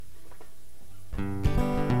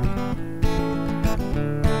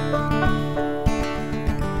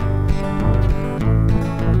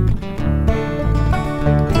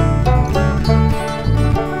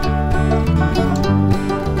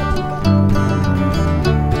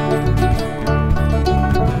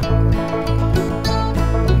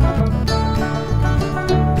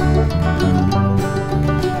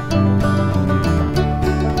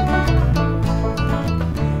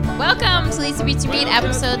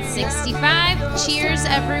episode 65. Cheers,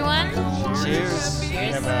 everyone. Cheers. We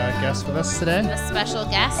have a guest with us today. A special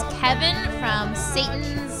guest, Kevin from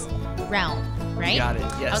Satan's Realm, right? Got it,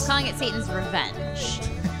 yes. I was calling it Satan's Revenge.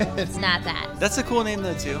 It's not that. That's a cool name,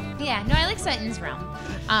 though, too. Yeah, no, I like Satan's Realm.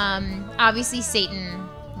 Obviously, Satan,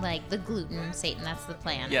 like the gluten Satan, that's the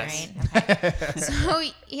plan, Yes. right? Okay. So,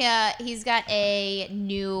 yeah, he's got a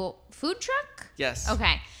new food truck? Yes.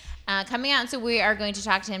 Okay. Coming out, and so we are going to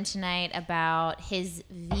talk to him tonight about his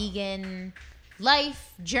vegan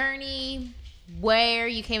life journey, where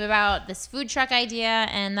you came about this food truck idea,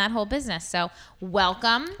 and that whole business. So,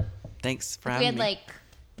 welcome. Thank for We having had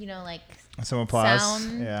me. Some applause.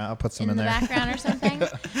 Sound Yeah, I'll put some in in the there. background or something.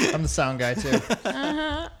 I'm the sound guy too.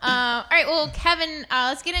 All right. Well, Kevin,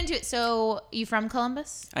 let's get into it. So, you from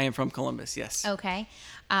Columbus? I am from Columbus, yes. Okay.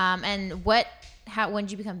 And when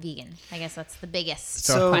did you become vegan? I guess that's the biggest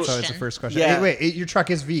So question. that's the first question. Yeah. Hey, wait, your truck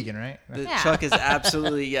is vegan, right? The Yeah. truck is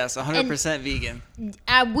absolutely, yes, 100% vegan.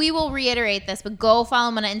 We will reiterate this, but go follow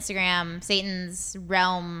him on Instagram, Satan's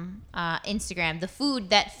Realm Instagram. The food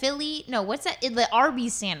that what's that? The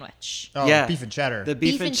Arby's sandwich. Oh, Yeah. beef and cheddar. The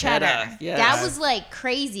beef and cheddar. Yes. That was like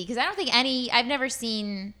crazy because I don't think I've never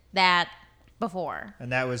seen that before.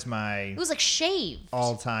 And that was my It was like shaved.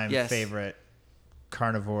 all-time Yes. favorite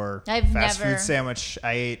carnivore I've fast never- food sandwich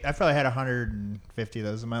I ate. I probably had 150 of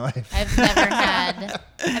those in my life.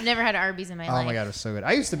 I've never had Arby's in my life. Oh my god, it was so good.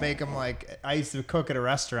 I used to make them I used to cook at a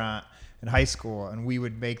restaurant in high school, and we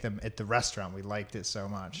would make them at the restaurant. We liked it so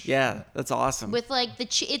much. Yeah, that's awesome. With like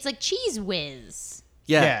it's like Cheese Whiz.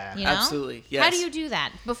 Yeah, You know? absolutely. Yes. How do you do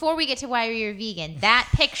that? Before we get to why you're vegan, that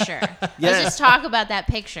picture. Yes. Let's just talk about that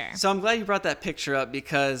picture. So I'm glad you brought that picture up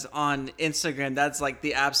because on Instagram, that's like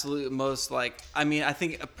the absolute most I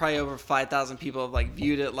think probably over 5,000 people have like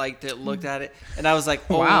viewed it, liked it, looked at it. And I was like,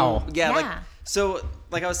 oh, Wow. Yeah.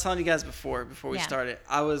 I was telling you guys before we Yeah. started,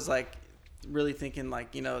 I was like really thinking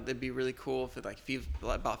it'd be really cool if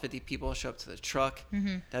about 50 people show up to the truck.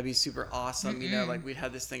 Mm-hmm. That'd be super awesome. We'd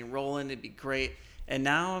have this thing rolling. It'd be great. And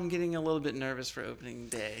now I'm getting a little bit nervous for opening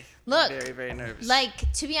day. Look, very, very nervous.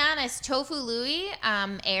 to be honest, Tofu Louie,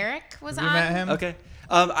 Eric was Have you on. met him? Okay.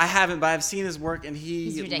 I haven't, but I've seen his work, and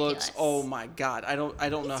He's he ridiculous. looks. Oh my god! I don't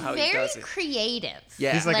know He's how he very does it. creative.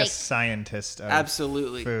 Yeah. He's like Like- a scientist of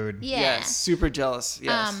Absolutely. food. Yeah. Yes. Super jealous.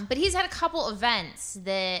 Yes. But he's had a couple events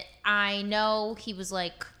that I know he was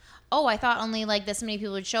like, oh, I thought only like this many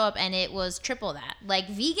people would show up, and it was triple that. Like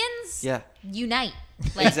vegans, Yeah. unite.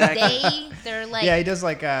 Like Exactly. they're like, Yeah, he does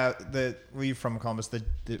like were you from Columbus? Was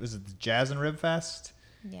it the Jazz and Rib Fest?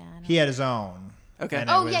 yeah. I don't He had his own. Okay. And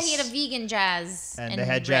it Oh yeah, was- he had a vegan jazz, and they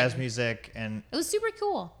had jazz Rig. music, and It was super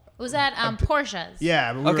cool. It was at Porsche's.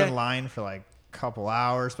 yeah, but we were Okay. in line for like a couple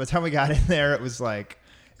hours. By the time we got in there, it was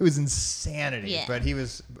insanity. Yeah. But he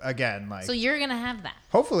was again like, So you're gonna have that.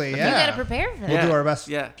 hopefully, yeah. You gotta prepare for that. We'll do our best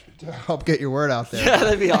Yeah. to help get your word out there. Yeah,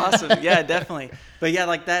 that'd be awesome. Yeah, definitely. But yeah,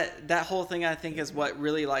 like that whole thing, I think is what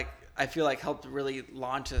really I feel like helped really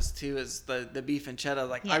launch us too, is the beef and cheddar.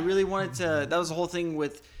 Like Yeah. I really wanted to. That was the whole thing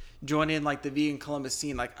with joining like the vegan Columbus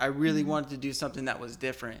scene. Like I really wanted to do something that was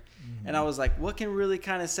different, and I was like, what can really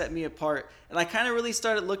kind of set me apart? And I kind of really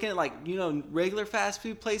started looking at like regular fast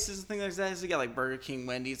food places and things like that. So you got like Burger King,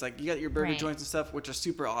 Wendy's, like you got your burger Right. joints and stuff, which are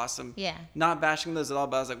super awesome. Yeah. Not bashing those at all,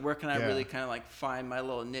 but I was like, where can I Yeah. really kind of like find my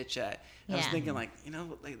little niche at? I was Yeah. thinking like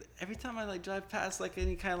every time I like drive past like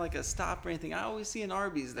any kind of like a stop or anything, I always see an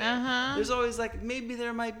Arby's there. Uh-huh. There's always like maybe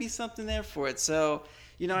there might be something there for it. So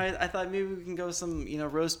I thought maybe we can go some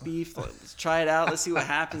roast beef. Let's try it out. Let's see what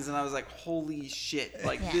happens. And I was like, holy shit!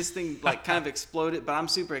 Like Yeah. this thing like kind of exploded. But I'm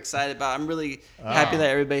super excited about it. I'm really happy that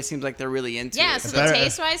everybody seems like they're really into Yeah. it. So better-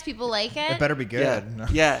 taste wise, people like it. It better be good.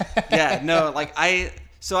 Yeah. No, like I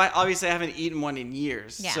obviously haven't eaten one in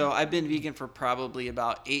years. Yeah. So I've been vegan for probably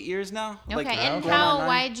about 8 years now. Okay. Like, And going on 9.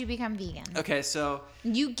 why did you become vegan? Okay, so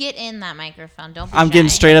You get in that microphone. Don't. Be I'm shy. getting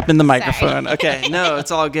straight up in the Sorry. microphone. Okay, no, it's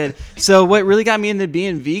all good. So what really got me into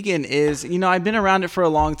being vegan is, I've been around it for a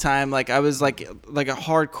long time. Like I was like a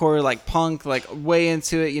hardcore like punk, like way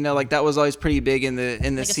into it. Like that was always pretty big in the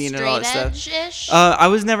Like a scene and all that stuff. straight edge-ish? I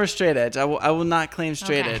was never straight edge. I will not claim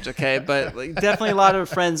straight Okay. edge, okay? But like, definitely a lot of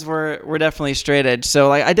friends were definitely straight edge. So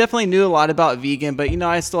like I definitely knew a lot about vegan, but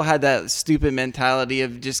I still had that stupid mentality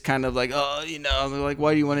of just kind of like, like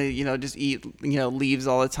why do you want to just eat leaves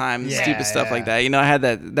all the time and Yeah, stupid stuff yeah. like that. I had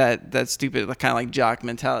that stupid kind of like jock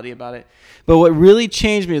mentality about it. But what really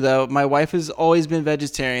changed me though, my wife has always been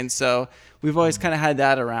vegetarian, so we've always kind of had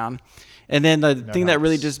that around. And then the thing that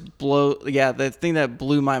really nuts. just the thing that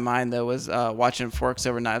blew my mind though was watching Forks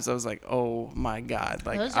Over Knives. I was like, oh my God,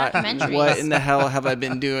 like Those documentaries. what in the hell have I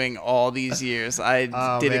been doing all these years? I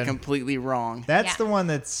did man. it completely wrong. That's Yeah. the one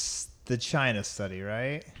that's the China study,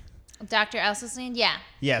 right? Dr. Esselstyn, yeah.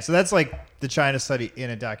 Yeah, so that's like the China study in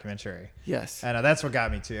a documentary. Yes. And that's what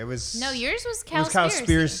got me too. It was No, yours was it was Cowspiracy.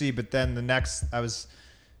 Cowspiracy, but then the next I was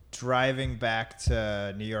driving back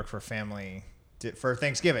to New York for family for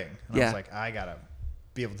Thanksgiving. And I Yeah. was like, I gotta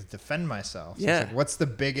be able to defend myself. So Yeah. it's like, what's the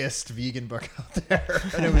biggest vegan book out there?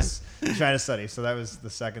 And it was the China study. So that was the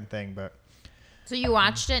second thing. But So you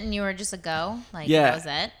watched it and you were just a go? Like, Yeah, that was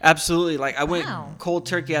it? absolutely. Like I went Wow. cold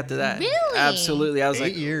turkey after that. Really? Absolutely. I was 8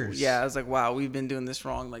 like, years. Yeah, I was like, wow, we've been doing this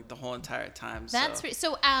wrong like the whole entire time. That's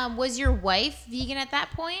so. was your wife vegan at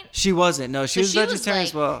that point? She wasn't. No, she was vegetarian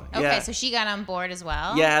as well. Okay, Yeah. so she got on board as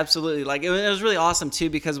well. Yeah, absolutely. Like it was really awesome too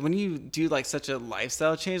because when you do like such a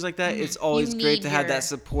lifestyle change like that, it's always You great need to have your- that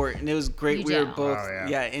support. And it was great. You We were do. both Oh,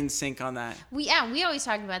 yeah. in sync on that. We always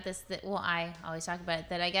talk about this. I always talk about it.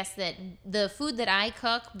 That I guess that the food that I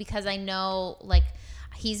cook, because I know like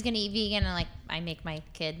he's gonna eat vegan, and like I make my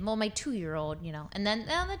kid, well, my 2-year-old, and then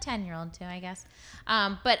the 10-year-old too, I guess.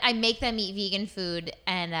 But I make them eat vegan food,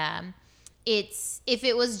 and it's if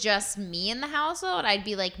it was just me in the household, I'd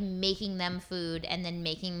be like making them food and then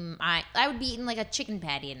I would be eating like a chicken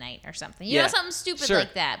patty a night or something, Yeah. something stupid Sure.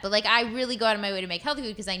 like that. But like I really go out of my way to make healthy food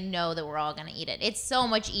because I know that we're all gonna eat it. It's so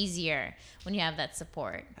much easier when you have that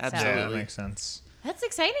support. yeah, Absolutely. that makes sense. That's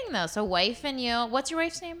exciting though. So wife and you, what's your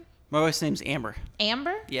wife's name? My wife's name's Amber.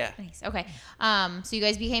 Amber? Yeah. Nice. Okay. So you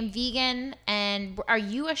guys became vegan, and are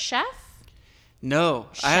you a chef? No,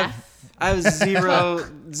 I have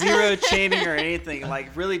zero training or anything.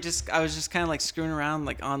 Like really, I was just kind of like screwing around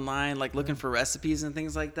like online, like looking for recipes and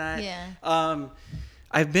things like that. Yeah.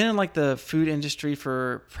 I've been in like the food industry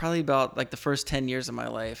for probably about like the first 10 years of my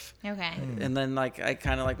life. Okay. And then like I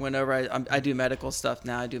kind of like went over. I do medical stuff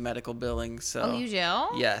now. I do medical billing. So Oh, you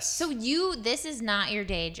do? Yes. So this is not your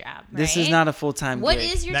day job, right? This is not a full-time What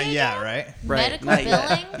gig. is your Not day yet, job? right? Right, Medical not yet.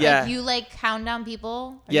 billing? Yeah. Like you like hound down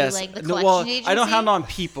people? Are Yes. You like the No, collection agency? I don't hound on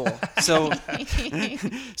people. So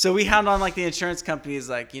so we hound on like the insurance companies,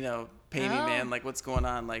 like, pay me, Oh. man. Like, what's going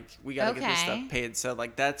on? Like, we got to get this Okay. stuff paid. So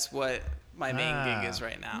like that's what my main gig is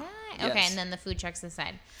right now. Nice. Okay, Yes. and then the food truck's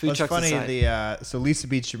aside. Food Well, it's trucks funny. aside. So Lisa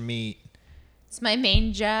Beats Your Meat. It's my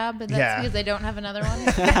main job, and that's Yeah. because I don't have another one.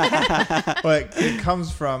 But it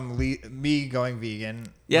comes from me going vegan.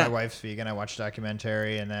 Yeah. My wife's vegan. I watched a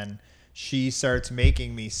documentary, and then she starts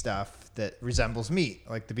making me stuff that resembles meat,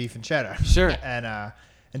 like the beef and cheddar. Sure. And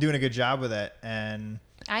doing a good job with it. And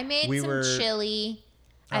I made We some were- chili.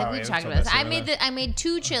 Oh, We yeah, talked we about this. told I us made about I made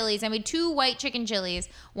 2 chilies. I made 2 white chicken chilies.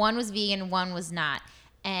 One was vegan, one was not.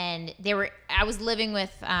 And I was living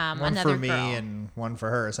with one another for me girl. and one for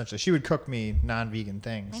her. Essentially, she would cook me non-vegan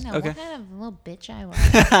things. I know Okay. what kind of little bitch I was.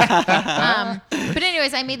 But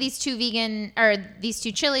anyways, I made these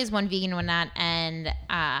 2 chilies, one vegan, one not, and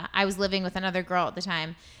I was living with another girl at the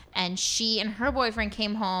time, and she and her boyfriend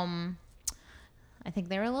came home. I think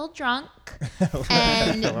they were a little drunk,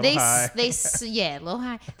 and A little high. a little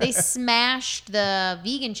high. They smashed the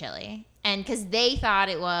vegan chili, and because they thought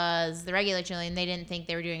it was the regular chili, and they didn't think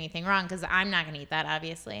they were doing anything wrong, because I'm not gonna eat that,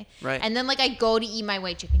 obviously. Right. And then like I go to eat my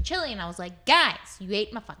white chicken chili, and I was like, guys, you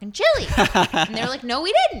ate my fucking chili, and they were like, no,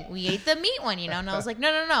 we didn't. We ate the meat one, And I was like,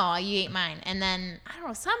 no, you ate mine. And then I don't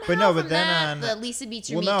know somehow. But no, but from then that, on the Lisa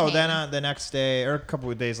Beats Your Well, Meat no. came. Then on the next day or a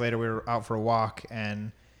couple of days later, we were out for a walk,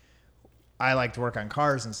 and I like to work on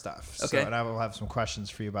cars and stuff. So, Okay. and I will have some questions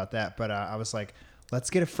for you about that. But I was like, let's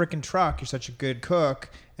get a freaking truck. You're such a good cook,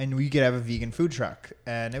 and we could have a vegan food truck.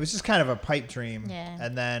 And it was just kind of a pipe dream. Yeah.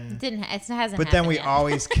 And then, It hasn't. but then happened we yet.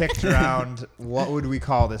 always kicked around, what would we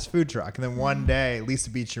call this food truck? And then one day, Lisa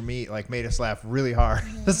Beats Your Meat like made us laugh really hard.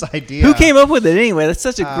 This idea. Who came up with it anyway? That's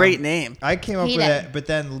such a great name. I came up He with did. it, but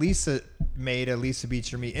then Lisa made a Lisa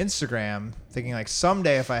Beats Your Meat Instagram, thinking like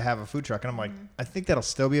someday if I have a food truck, and I'm like, I think that'll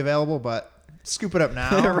still be available, but scoop it up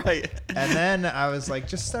now. Right. And then I was like,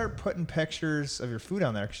 just start putting pictures of your food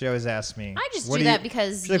on there, because she always asks me. I just "What do you-" that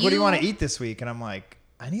because she's like, what do you you- want to eat this week? And I'm like,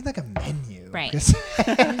 I need like a menu. Right. 'Cause-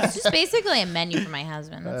 It's just basically a menu for my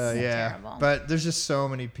husband. That's yeah. terrible. But there's just so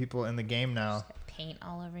many people in the game now. Paint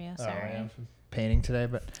all over you. Oh, Sorry. yeah, painting today,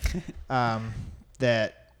 but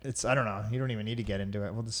that it's, I don't know. You don't even need to get into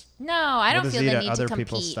it. We'll just No, I don't just feel eat the at need other to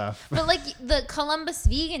people's compete. stuff. But like the Columbus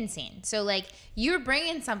vegan scene. So like you're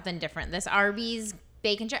bringing something different. This Arby's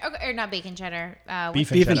bacon cheddar, or not bacon cheddar. Beef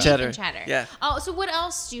what's- and cheddar. Beef and cheddar. Yeah. Oh, so what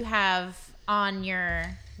else do you have on your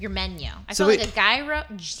menu? I So feel we- like a gyro.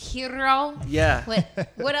 Yeah.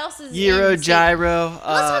 What else is Gyro, in- gyro. Let's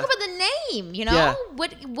talk about the name. You know, Yeah.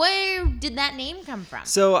 where did that name come from?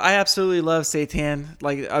 So I absolutely love seitan.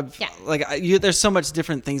 There's so much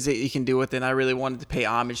different things that you can do with it. And I really wanted to pay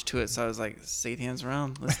homage to it, so I was like, seitan's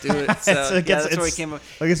around, let's do it. So that's where it came up.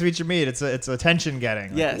 Like it's feature meat. It's attention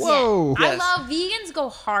getting. Yes. Whoa. Yeah. Yes. I love vegans go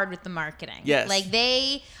hard with the marketing. Yes. Like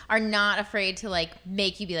they are not afraid to like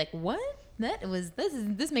make you be like, what?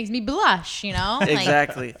 This makes me blush, you know? Like,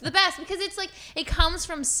 Exactly. it's the best because it's like it comes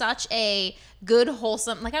from such a good,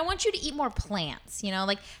 wholesome. Like I want you to eat more plants, you know?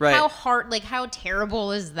 Like Right. how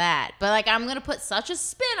terrible is that? But like I'm gonna put such a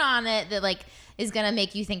spin on it that like is gonna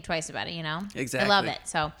make you think twice about it, you know? Exactly. I love it.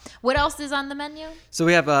 So what else is on the menu? So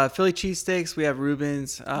we have Philly cheesesteaks. We have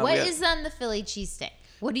Reubens. What is on the Philly cheesesteak?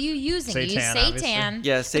 What are you using? You use Seitan, obviously. seitan.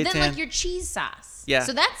 Yeah, But then seitan. like your cheese sauce. Yeah.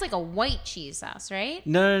 So that's like a white cheese sauce, right?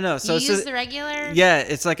 No. So You use the regular? Yeah,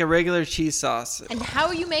 it's like a regular cheese sauce. And how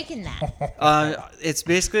are you making that? It's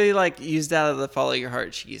basically like used out of the Follow Your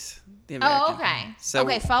Heart cheese. The American. Oh, okay. So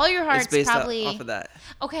okay, Follow Your Heart's it's based probably off of that.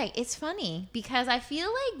 Okay, it's funny because I feel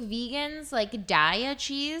like vegans like Daiya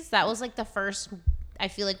cheese. That was like the first I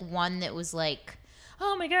feel like one that was like,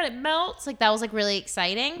 oh my god, it melts. Like that was like really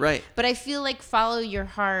exciting. Right. But I feel like Follow Your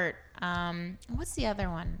Heart. What's the other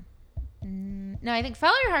one? No, I think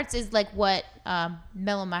Follow Your Hearts is like what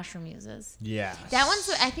Mellow Mushroom uses. Yeah.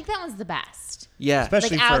 I think that one's the best. Yeah.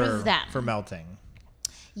 Especially like, out for of them. for melting.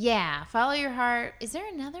 Yeah, Follow Your Heart. Is there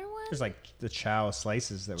another one? There's like the chow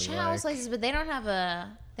slices that we Chow like. slices, but they don't have a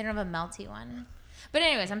melty one. But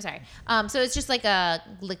anyways, I'm sorry. So it's just like a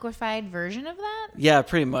liquefied version of that. Yeah,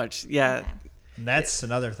 pretty much. Yeah. Okay. And that's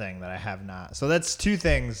another thing that I have not. So that's two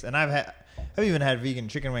things, and I've even had vegan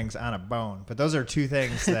chicken wings on a bone, but those are two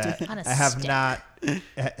things that On a I have stick. not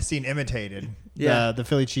seen imitated. Yeah. The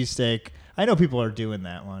Philly cheesesteak. I know people are doing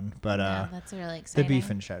that one, but Yeah, that's really the exciting. beef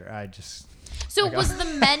and cheddar. I just. So like, was the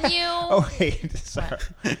menu? Oh wait, sorry.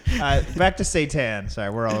 Back to seitan. Sorry,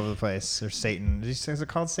 we're all over the place. Or Satan. Is it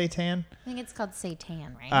called seitan? I think it's called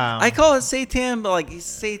seitan, right? I call it seitan, but like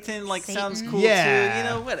Satan like sounds Satan. cool Yeah, too. You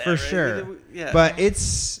know, whatever. for sure. Yeah. But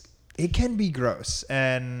it can be gross,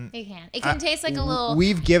 and it can. It can taste like a little.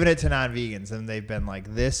 We've given it to non-vegans, and they've been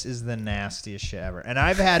like, "This is the nastiest shit ever." And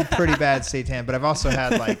I've had pretty bad seitan, but I've also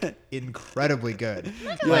had like incredibly good. I'm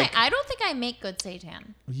not gonna lie, I don't think I make good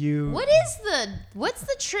seitan. What's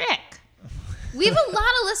the trick? We have a lot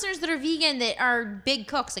of listeners that are vegan that are big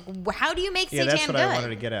cooks. Like, how do you make Yeah, seitan that's what good? I wanted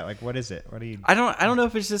to get at. Like, what is it? What do you? I don't know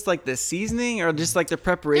if it's just like the seasoning or just like the There's a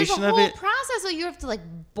preparation whole of it. process, so you have to like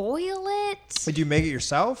boil it. Did you make it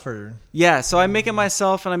yourself, or? Yeah, so I make it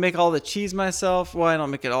myself, and I make all the cheese myself. Well, I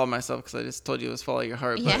don't make it all myself because I just told you it was Follow Your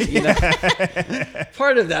Heart. But, you know,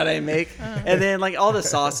 part of that I make, and then like all the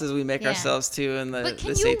sauces we make Yeah. ourselves too, and the But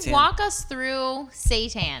can the you seitan. walk us through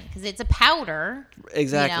seitan? Because it's a powder.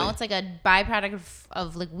 Exactly. You know, it's like a byproduct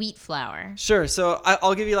of like wheat flour. Sure. So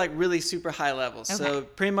I'll give you like really super high levels. So Okay.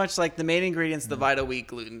 pretty much like the main ingredient's the Vital Wheat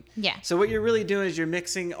gluten. Yeah. So what you're really doing is you're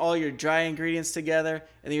mixing all your dry ingredients together,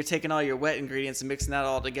 and then you're taking all your wet ingredients and mixing that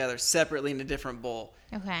all together separately in a different bowl.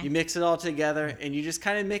 Okay. You mix it all together, and you just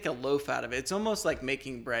kind of make a loaf out of it. It's almost like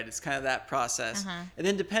making bread. It's kind of that process. And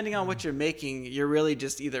then depending on what you're making, you're really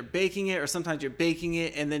just either baking it, or sometimes you're baking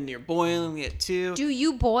it and then you're boiling it too. Do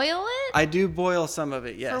you boil it? I do boil some of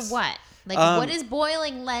it, yes. For what? Like, what does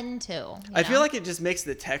boiling lend to? You I feel know? like it just makes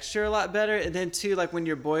the texture a lot better, and then too, like when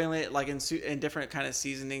you're boiling it, like in different kind of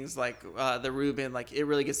seasonings, like the Reuben, like it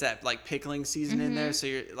really gets that like pickling season in there. So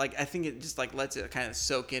you're like, I think it just like lets it kind of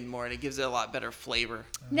soak in more, and it gives it a lot better flavor.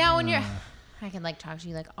 Now, when you're, I can like talk to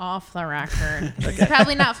you like off the record. It's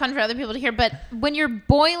probably not fun for other people to hear, but when you're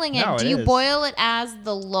boiling it, No, do it you is. boil it as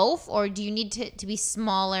the loaf, or do you need to be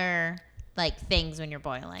smaller like things when you're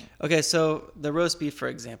boiling? Okay, so the roast beef, for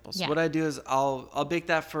example. So Yeah. what I do is I'll bake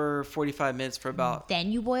that for 45 minutes for about.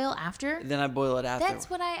 Then you boil after? Then I boil it after. That's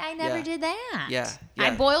what I never Yeah. did that. Yeah, I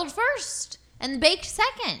yeah. boiled first and baked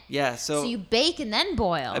second. Yeah. So So, you bake and then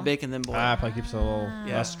boil. I bake and then boil. Probably keeps it a little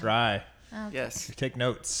Yeah. less dry. Yes. Take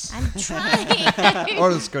notes, I'm trying. or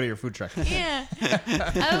let's go to your food truck. Yeah.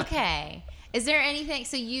 Okay. Is there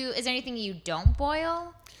anything you don't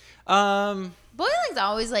boil? Boiling's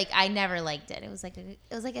always like, I never liked it. It was like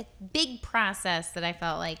a big process that I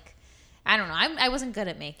felt like, I don't know. I wasn't good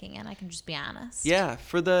at making it. I can just be honest. Yeah.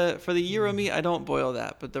 For the gyro meat, I don't boil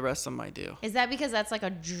that, but the rest of them I do. Is that because that's like a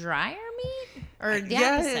drier meat, or the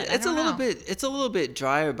Yeah, opposite? I it's a don't little know. bit. It's a little bit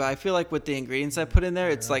drier, but I feel like with the ingredients I put in there,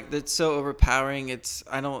 it's like it's so overpowering.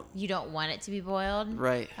 I don't. You don't want it to be boiled,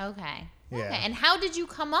 Right. Okay. Yeah. Okay. And how did you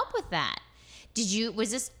come up with that?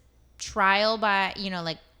 Was this trial by,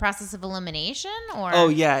 like process of elimination, or? Oh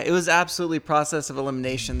yeah, it was absolutely process of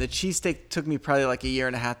elimination. The cheesesteak took me probably like a year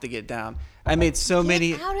and a half to get down. I made so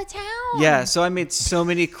many out of town. Yeah, so I made so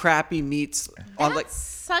many crappy meats on like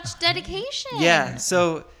such dedication. Yeah,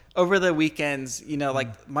 so over the weekends,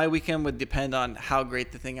 like my weekend would depend on how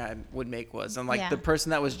great the thing I would make was. And like the person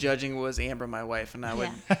that was judging was Amber, my wife, and I would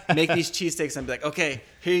make these cheesesteaks and be like, "Okay,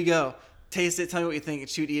 here you go. Taste it, tell me what you think." And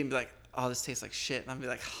she would eat and be like, "Oh, this tastes like shit." And I'd be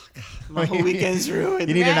like, "Oh god, my whole weekend's ruined."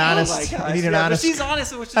 You need an honest. Oh my gosh. You need an honest. But she's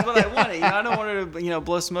honest, which is what I wanted. I don't want her to,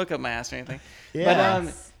 blow smoke up my ass or anything. Yeah.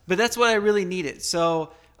 But that's what I really needed.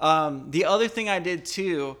 So the other thing I did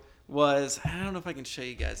too was, I don't know if I can show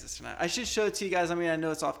you guys this or not. I should show it to you guys. I mean, I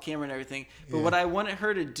know it's off camera and everything, but what I wanted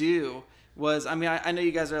her to do was, I mean, I know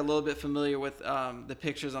you guys are a little bit familiar with the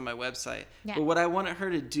pictures on my website, but what I wanted her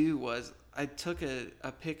to do was, I took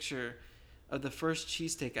a picture of the first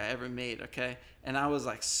cheesesteak I ever made, okay? And I was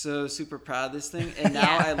like so super proud of this thing. And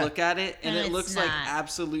now I look at it and it looks like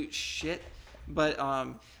absolute shit. But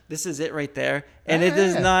this is it right there. And it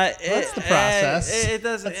does not. That's the process. It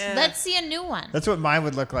doesn't. Let's see a new one. That's what mine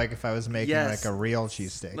would look like if I was making like a real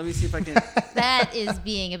cheesesteak. Let me see if I can. That is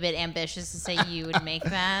being a bit ambitious to say you would make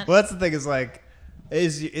that. Well, that's the thing is like,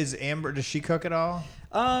 is Amber, does she cook at all?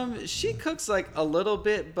 She cooks like a little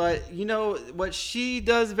bit, but what she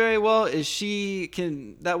does very well is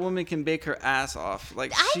that woman can bake her ass off.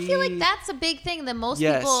 Like I feel like that's a big thing that most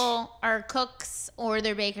people are cooks or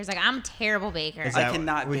they're bakers. Like I'm a terrible baker. I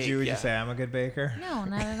cannot Would bake. you say I'm a good baker? No,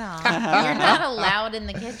 not at all. You're not allowed in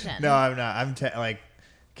the kitchen. No, I'm not. I'm like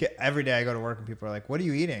every day I go to work and people are like, "What are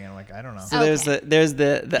you eating?" And I'm like, "I don't know." So there's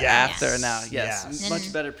the after now. Yes.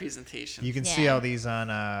 Much better presentation. You can see all these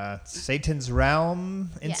on Satan's Realm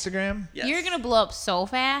Instagram. Yes. You're gonna blow up so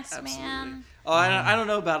fast, Absolutely. man. Oh, I don't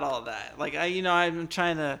know about all of that. Like I'm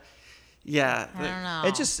trying to. Yeah. I don't know.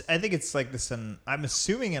 I think it's like this, and I'm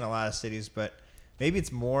assuming in a lot of cities, but maybe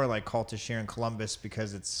it's more like cultish here in Columbus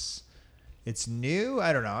because it's new.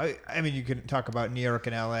 I don't know. I mean, you can talk about New York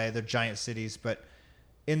and LA; they're giant cities, but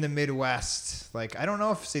in the Midwest, like I don't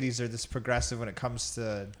know if cities are this progressive when it comes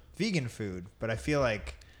to vegan food, but I feel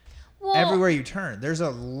like everywhere you turn, there's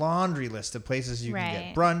a laundry list of places you can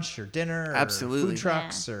get brunch or dinner, or food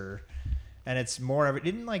trucks, and it's more.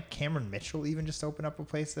 Didn't like Cameron Mitchell even just open up a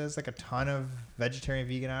place that has like a ton of vegetarian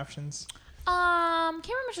vegan options? Cameron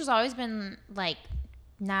Mitchell's always been like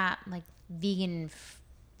not like vegan.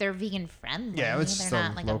 They're vegan friendly. Yeah, it's They're still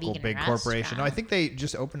not like local a vegan big restaurant. corporation. No, I think they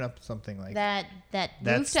just opened up something like that that's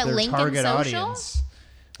moved to their Lincoln target Social. audience.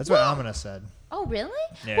 That's what Amina said. Oh, really?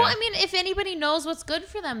 Yeah. Well, I mean, if anybody knows what's good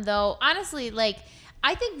for them, though, honestly, like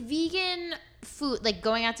I think vegan food, like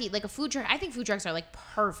going out to eat, like a food truck. I think food trucks are like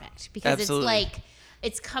perfect because it's like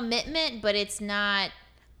it's commitment, but it's not.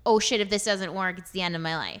 Oh shit! If this doesn't work, it's the end of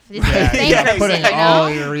my life. It's like bankruptcy, Put in all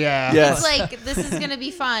your It's like this is gonna be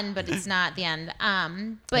fun, but it's not the end.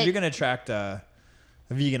 But you're gonna attract a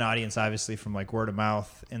vegan audience, obviously, from like word of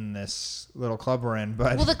mouth in this little club we're in.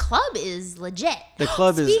 But the club is legit. The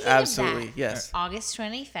club is Speaking of absolutely that, yes. August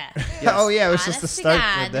 25th. Oh yeah, it was just the Honest to start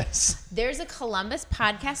God, for this. There's a Columbus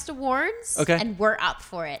Podcast Awards. Okay. And we're up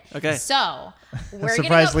for it. Okay. So we're I'm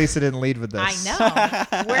surprised gonna Lisa didn't lead with this. I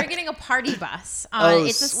know. We're getting a party bus.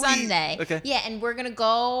 It's a sweet. Sunday. Okay. Yeah, and we're gonna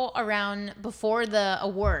go around before the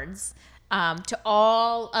awards. To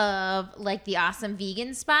all of like the awesome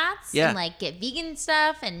vegan spots and like get vegan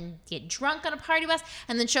stuff and get drunk on a party bus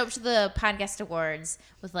and then show up to the podcast awards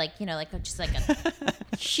with like just like a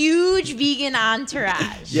huge vegan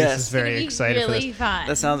entourage. Yes. This is very excited for really this. fun.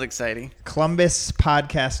 That sounds exciting.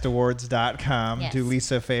 ColumbusPodcastAwards.com. Yes. Do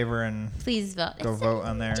Lisa a favor and Please vote. go vote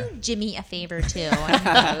on there. Do Jimmy a favor too.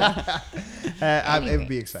 It would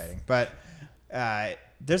be exciting, but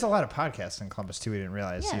there's a lot of podcasts in Columbus too. We didn't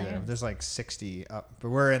realize Yeah, either. there is. There's like 60 up, but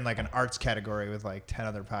we're in like an arts category with like 10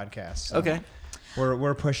 other podcasts. So Okay.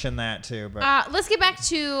 we're pushing that too. But Let's get back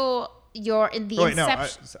to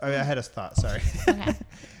inception. I had a thought. Sorry. Okay.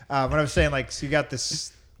 When I was saying like, so you got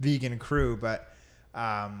this vegan crew, but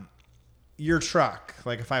your truck,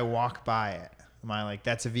 like if I walk by it, am I like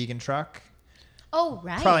that's a vegan truck? Oh,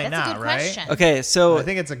 right. Probably That's not, a good right? question. Okay, so I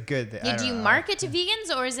think it's a good thing. Yeah, do you market to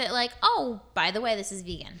vegans or is it like, oh, by the way, this is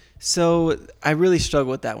vegan? So I really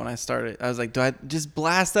struggled with that when I started. I was like, do I just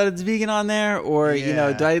blast that it's vegan on there, or do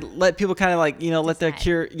I let people kind of like let their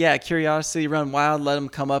curiosity run wild, let them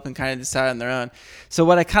come up and kind of decide on their own. So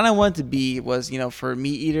what I kind of wanted to be was for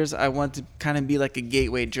meat eaters, I want to kind of be like a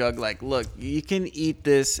gateway drug. Like, look, you can eat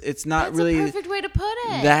this. It's not That's really a perfect way to put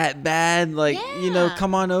it. that bad. Like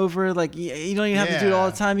come on over. Like you don't even have to do it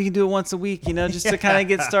all the time. You can do it once a week. Just to kind of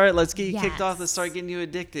get started. Let's get you kicked off. Let's start getting you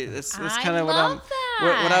addicted. That's kind of what I'm.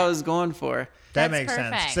 what I was going for. That That's makes sense.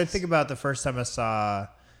 'Cause I perfect. think about the first time I saw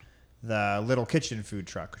the Little Kitchen food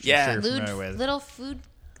truck, which Yeah. I'm sure you're familiar with. Little food.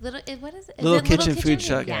 What is it? Is Little it kitchen food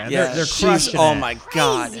truck. Yeah. Yeah. They're She's- crushing oh it. my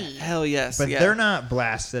god, Crazy. hell yes. But yeah. they're not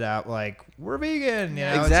blasted out like we're vegan, you know.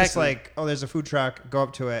 It's just Exactly. like, oh, there's a food truck, go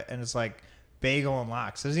up to it, and it's like bagel and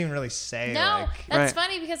lox. It doesn't even really say. No, like, that's Right.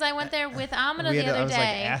 funny because I went there with Amina We had the to- I other was, like,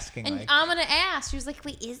 day, asking, and like- Amina asked. She was like,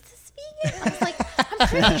 "Wait, is this vegan?" I was like, "I'm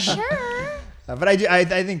pretty sure." But I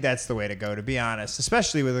think that's the way to go, to be honest,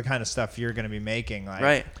 especially with the kind of stuff you're going to be making. Like,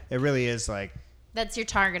 Right. It really is like, That's your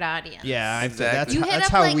target audience. yeah, Exactly. that's, You hit that's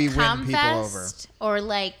up how like we win people over. Comfest or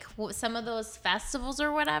like some of those festivals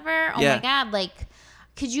or whatever. Oh Yeah. my god! Like,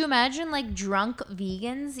 could you imagine like drunk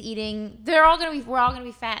vegans eating? We're all gonna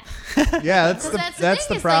be fat. Yeah, that's Because the that's the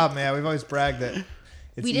thing is, problem. Yeah, we've always bragged that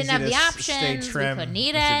it's We didn't easy have to the stay options, we trim couldn't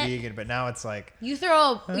eat as a it. vegan, but now it's like, You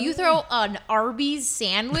throw an Arby's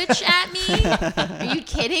sandwich at me? Are you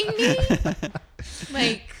kidding me?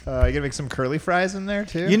 Like, you gonna make some curly fries in there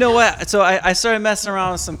too. You know what? So I started messing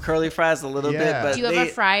around with some curly fries a little Yeah. bit, but do you have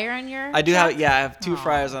a fryer on your? I do truck? have, yeah, I have 2 Aw.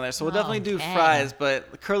 fryers on there. So we'll definitely do Okay. fries,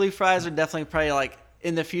 but curly fries are definitely probably like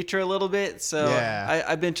in the future a little bit. So Yeah.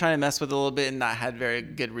 I've been trying to mess with it a little bit and not had very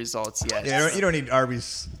good results yet. Yeah, you don't need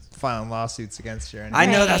Arby's filing lawsuits against you. Or I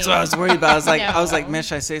anything. know, that's what I was worried about. I was like, No. man,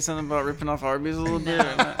 should I say something about ripping off Arby's a little bit?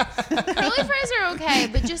 Or not? Curly fries are okay,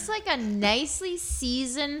 but just like a nicely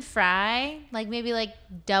seasoned fry, like maybe like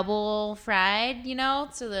double fried,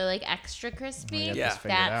 so they're like extra crispy. You got Yeah. this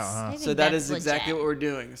figured out, huh? I think So that that's is exactly legit. what we're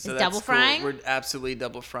doing. So Is that's double cool. frying? We're absolutely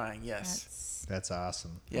double frying. Yes. That's That's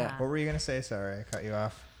awesome. Yeah. What were you gonna say? Sorry, I cut you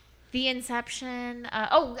off. the inception.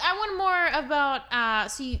 I want more about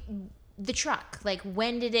the truck. Like,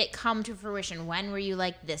 when did it come to fruition? When were you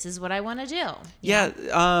like, this is what I want to do? You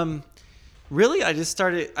know? Really, I just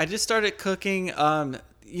started cooking.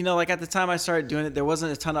 Like at the time I started doing it, there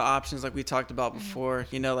wasn't a ton of options like we talked about before.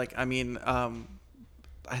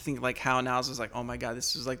 I think like How Now's was like, oh my god,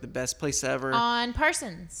 this was like the best place ever On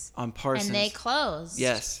Parsons. on Parsons. And they closed.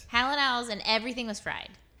 Yes. Hal and Al's, and everything was fried.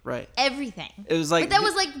 Right. Everything. It was like But that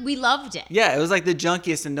was like, we loved it. yeah, it was like the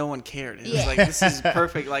junkiest and no one cared. It was Yeah. like, this is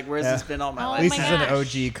perfect. Like, where's this been all my Oh life? At least my it's an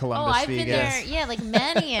gosh. OG Columbus I've vegan. been there, yeah, like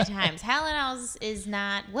many a times. Hal and Al's is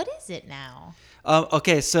not. What is it now?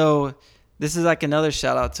 Okay, so this is like another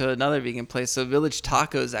shout out to another vegan place. So Village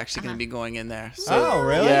Taco is actually going to be going in there. So Oh,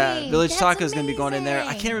 really? yeah, Village That's Taco is going to be going in there. I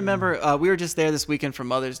amazing. can't remember. We were just there this weekend for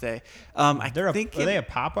Mother's Day. I think Are they a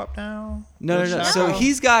pop up now? no. Village So Taco?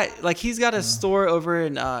 he's got a store over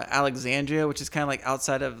in Alexandria, which is kind of like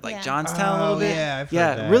outside of like Yeah. Johnstown a little Oh, bit. yeah, I've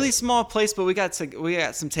heard that. really small place, but we got some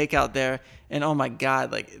takeout there, and oh my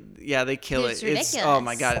god, like yeah, they kill It's it. ridiculous. It's oh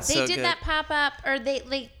my god, it's they so did good. that pop up, or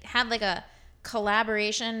they had like a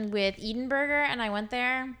collaboration with Eden Burger, and I went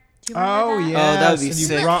there. Do you remember Oh that? yeah, Oh, that would be and you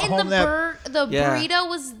sick. brought And home that. the Yeah. burrito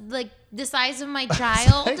was like the size of my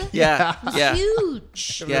child. Yeah, yeah.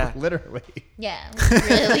 Huge. Yeah. Literally, Yeah, it was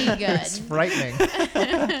really it's good.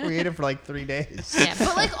 frightening. We ate it for like 3 days. Yeah,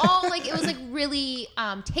 but it was like really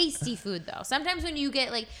tasty food though. Sometimes when you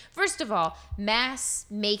get like, first of all, mass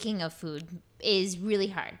making of food is really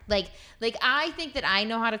hard. Like I think that I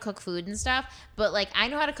know how to cook food and stuff, but like I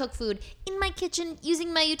know how to cook food in my kitchen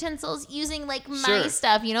using my utensils, using like my Sure.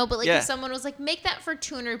 stuff, but like Yeah. if someone was like, make that for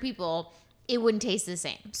 200 people, it wouldn't taste the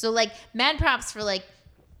same. So like mad props for like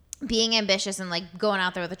being ambitious and like going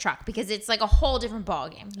out there with a truck, because it's like a whole different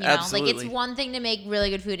ballgame. Like Absolutely. it's one thing to make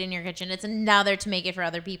really good food in your kitchen. It's another to make it for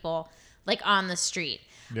other people like on the street.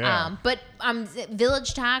 Yeah. But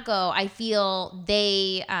Village Taco, I feel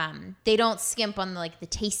they don't skimp on the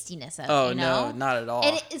tastiness of it. Oh You know? no, not at all.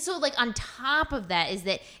 And so like on top of that is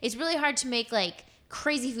that it's really hard to make like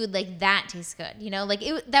crazy food like that tastes good. Like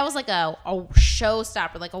that was like a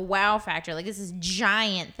showstopper, like a wow factor. Like this is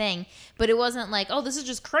giant thing, but it wasn't like, oh, this is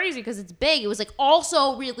just crazy because it's big. It was like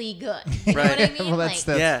also really good. You know Right. what I mean? Well, that's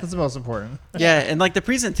Yeah. that's the most important. Yeah, and like the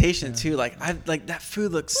presentation too. Like that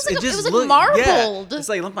food looks. It was like- just it was like look- marbled. Yeah. It's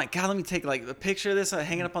like, oh my god, let me take like a picture of this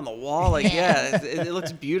hanging up on the wall. Like it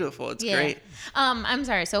looks beautiful. It's great. I'm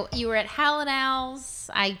sorry. So you were at Hal and Al's.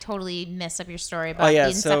 I totally messed up your story about the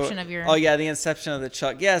inception of your. Oh yeah, the inception of the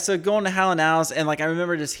truck. Yeah, so going to Hal and Al's, and like I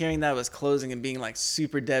remember just hearing that it was closing and being like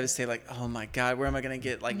super devastated. Like, oh my god, where am I gonna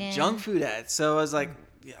get like Yeah. junk food at? So I was like,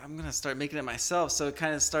 yeah, I'm gonna start making it myself. So it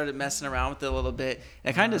kind of started messing around with it a little bit,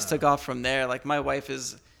 and it kind of just took off from there. Like my wife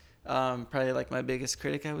is Probably like my biggest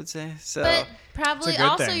critic, I would say. So But probably It's a good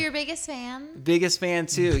also thing. your biggest fan. biggest fan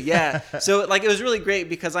too. Yeah. So like it was really great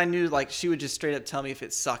because I knew like she would just straight up tell me if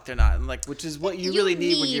it sucked or not, and like which is what you really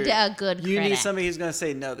need when you're a good you need critic. somebody who's gonna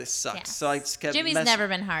say no, this sucks. Yes. So I just kept. Jimmy's never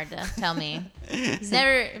been hard to tell me. He's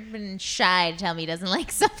never been shy to tell me he doesn't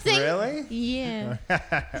like something. Really? Yeah.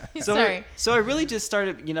 So, Sorry. so I really just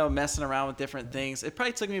started, messing around with different things. It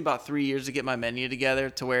probably took me about 3 years to get my menu together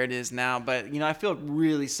to where it is now. But I feel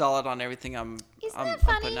really solid on everything I'm Isn't that I'm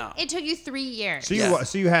funny? putting out. It took you 3 years.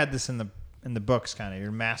 So you had this in the books, kind of.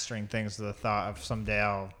 You're mastering things to the thought of someday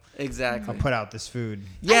I'll Exactly. put out this food.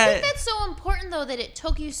 Yeah. I think that's so important though that it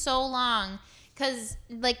took you so long, because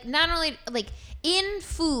like not only like in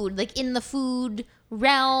food, like in the food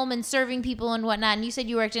realm and serving people and whatnot. And you said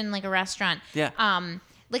you worked in like a restaurant. Yeah.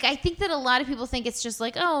 Like I think that a lot of people think it's just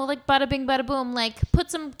like, oh, like bada bing bada boom, like put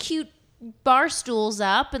some cute bar stools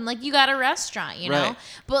up and like you got a restaurant, you know. Right.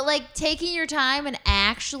 But like taking your time and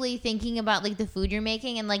actually thinking about like the food you're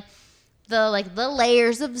making and like the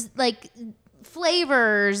layers of like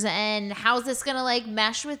flavors and how's this gonna like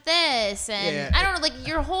mesh with this, and Yeah. I don't know, like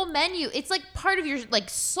your whole menu, it's like part of your like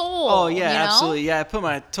soul. Oh yeah, you know? absolutely. Yeah, I put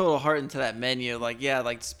my total heart into that menu. Like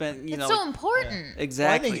spent It's so important.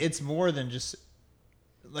 exactly. Well, I think it's more than just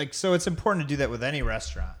like, so it's important to do that with any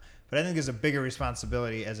restaurant, but I think there's a bigger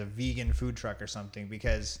responsibility as a vegan food truck or something,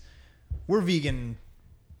 because we're vegan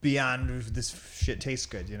beyond this shit tastes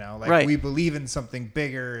good, like Right. we believe in something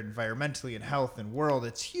bigger environmentally and health and world.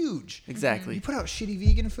 It's huge. Exactly. You put out shitty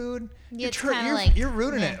vegan food, Yeah, it's you're, kinda you're, like- you're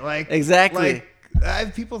ruining yeah. it. Like Exactly. Like, I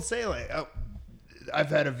have people say like, oh, I've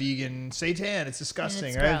had a vegan seitan, it's disgusting.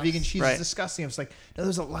 it's Or I have gross. vegan cheese, Right. it's disgusting. It's like, no,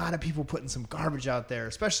 there's a lot of people putting some garbage out there,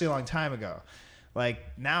 especially a long time ago.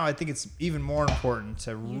 Like now, I think it's even more important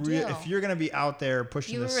to do. if you're going to be out there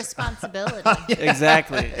pushing Your this. responsibility.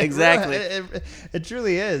 Exactly. Exactly. It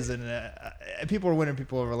truly is, and people are winning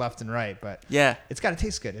people over left and right. But Yeah. it's got to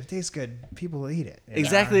taste good. If it tastes good, people will eat it. you know?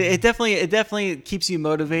 Exactly. It definitely keeps you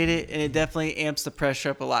motivated, and it definitely amps the pressure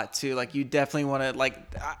up a lot too. Like you definitely want to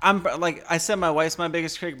I'm like I said, my wife's my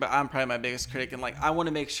biggest critic, but I'm probably my biggest critic, and like I want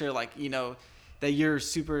to make sure that you're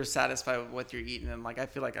super satisfied with what you're eating, and like I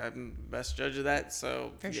feel like I'm the best judge of that.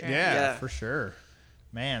 So For sure. Yeah, for sure.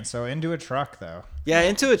 Man, so into a truck though. Yeah,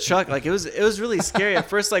 into a truck. Like it was really scary at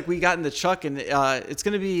first. Like we got in the truck, and it's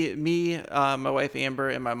gonna be me, my wife Amber,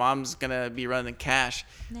 and my mom's gonna be running cash.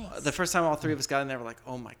 Nice. The first time all three of us got in there, we're like,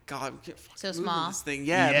 "Oh my god, we can't fucking So move small. this thing."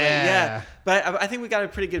 Yeah, Yeah. But I think we got a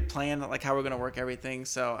pretty good plan, like how we're gonna work everything.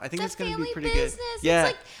 So I think It's it's a gonna family be pretty business. good. Yeah,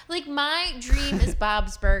 It's like my dream is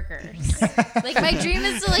Bob's Burgers. Like my dream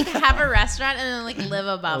is to like have a restaurant and then like live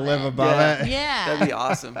above Live it. above Yeah. it. Yeah. that'd be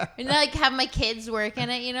awesome. And like have my kids work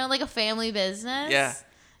in it, like a family business. Yeah.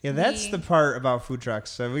 Yeah, that's Me. the part about food trucks.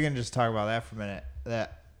 So we can just talk about that for a minute.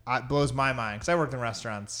 That blows my mind, because I worked in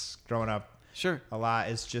restaurants growing up Sure. a lot.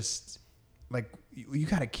 It's just like you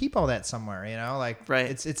got to keep all that somewhere, Like Right.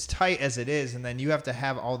 it's tight as it is, and then you have to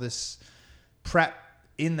have all this prep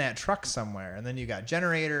in that truck somewhere, and then you got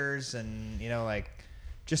generators, and like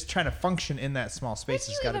just trying to function in that small space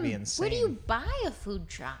has got to be insane. Where do you buy a food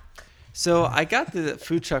truck? So I got the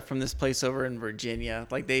food truck from this place over in Virginia.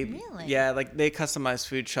 Like they, Really? yeah, like they customized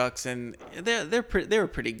food trucks, and they were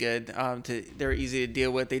pretty good. They were easy to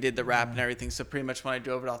deal with. They did the wrap and everything. So pretty much when I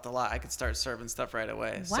drove it off the lot, I could start serving stuff right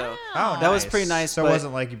away. Wow. So Oh, that was pretty nice, So it but-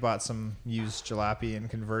 wasn't like you bought some used jalopy and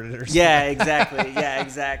converted it or something. yeah, exactly. Yeah,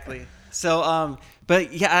 exactly. So,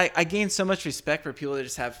 but yeah, I gained so much respect for people that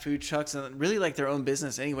just have food trucks and really like their own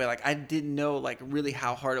business anyway. Like I didn't know like really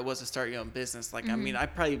how hard it was to start your own business. Like, I mean, I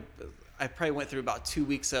probably went through about 2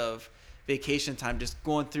 weeks of vacation time, just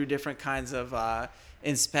going through different kinds of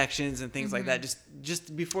inspections and things like that,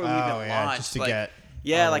 just before we even launched. just to like, get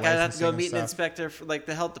yeah, all the like I'd have to go licensing and meet an stuff. inspector for like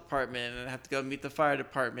the health department, and I'd have to go meet the fire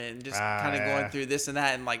department, and just Ah, kind of yeah. going through this and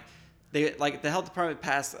that, and like they like the health department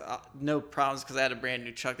passed no problems because I had a brand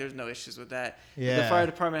new truck. There's no issues with that. The Yeah. fire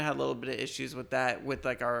department had a little bit of issues with that, with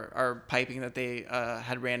like our piping that they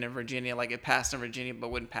had ran in Virginia. Like it passed in Virginia but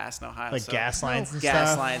wouldn't pass in Ohio. Like so gas lines and gas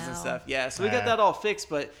stuff. lines and Wow. stuff. Yeah, so we got Yeah. that all fixed,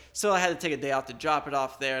 but still I had to take a day out to drop it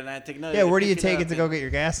off there, and I had to take another. Yeah, day where do you pick take up it to and- go get your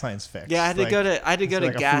gas lines fixed? Yeah, I had to go to it's like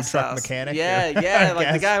a gas food truck house. mechanic. Yeah, or- yeah. Like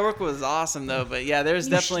the gas- guy I worked with was awesome though, but yeah, there's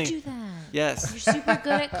You definitely should do that. yes. You're super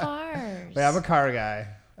good at cars. Yeah, I'm a car guy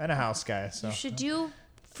and a house guy. So You should do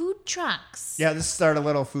food trucks. yeah, just start a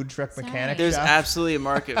little food truck Sorry. mechanic There's shop. absolutely a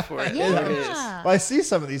market for it. Yeah. There is. Well, I see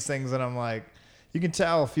some of these things and I'm like, you can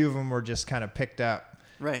tell a few of them were just kind of picked up,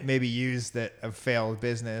 Right. maybe used that have failed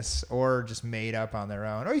business or just made up on their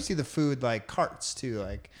own. Or you see the food like carts too,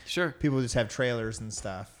 like Sure. people just have trailers and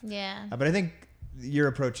stuff. Yeah. But I think your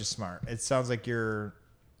approach is smart. It sounds like you're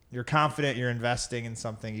you're confident you're investing in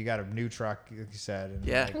something. You got a new truck, like you said. And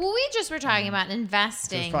Yeah. like, Well, we just were talking about so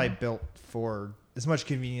investing. it's probably built for as much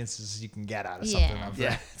convenience as you can get out of Yeah. something. Of Yeah.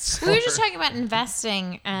 that We were just sort. talking about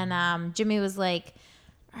investing, and Jimmy was like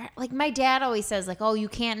my dad always says, like, oh, you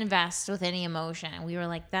can't invest with any emotion. And we were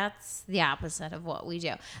like, that's the opposite of what we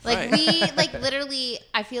do. Like, Right. we, like, literally,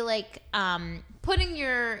 I feel like putting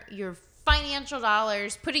your financial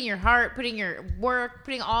dollars, putting your heart, putting your work,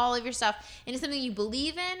 putting all of your stuff into something you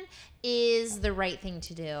believe in is the right thing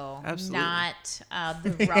to do. Absolutely. Not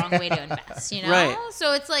the wrong way to invest, you know? Right.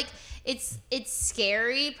 So it's like, it's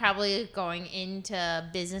scary probably going into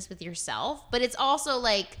business with yourself, but it's also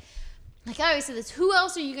like I always say this, who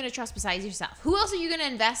else are you going to trust besides yourself? Who else are you going to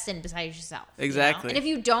invest in besides yourself? you know? Exactly. And if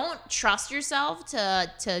you don't trust yourself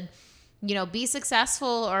to be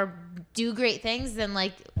successful or do great things, then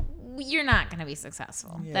like you're not going to be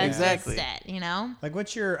successful. Yeah. That's Exactly. just it, you know? Like,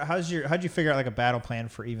 how'd you figure out like a battle plan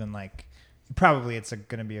for even like, probably it's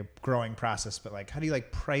going to be a growing process, but like, how do you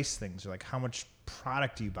like price things or like how much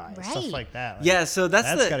product do you buy? Right. Stuff like that. Like, Yeah, so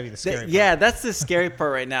that's gotta be the scary part. Yeah, that's the scary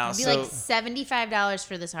part right now. It'd be So like $75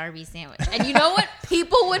 for this Arby's sandwich. And you know what?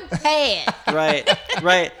 People would pay it. right.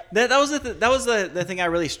 That was the thing I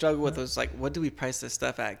really struggled with was like, what do we price this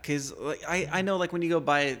stuff at? Because like I know like when you go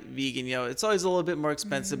buy vegan, it's always a little bit more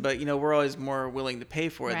expensive, but we're always more willing to pay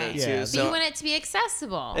for it Right. though Yeah, too. But So you want it to be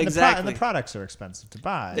accessible. And Exactly. the products are expensive to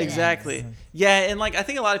buy. Exactly. Yeah, and like I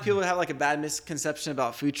think a lot of people have like a bad misconception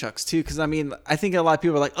about food trucks too, because I mean I think a lot of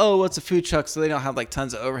people are like, oh, what's a food truck? So they don't have like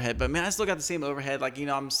tons of overhead. But man, I still got the same overhead. Like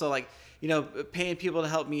I'm still like paying people to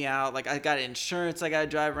help me out. Like I got insurance. I got to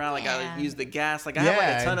drive around. Like I Yeah. use the gas. Like I have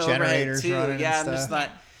like a ton of overhead generators too. running Yeah, and I'm just stuff.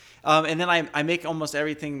 not. And then I make almost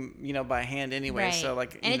everything by hand anyway. Right. So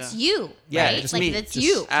like and it's you, Yeah, right? it's like me. it's Just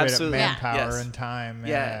you. straight up Absolutely. manpower Yes. and time.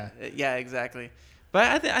 Yeah, exactly.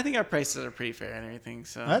 But I think our prices are pretty fair and everything.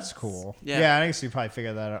 So That's cool. Yeah. Yeah, I guess you probably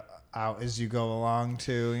figure that out as you go along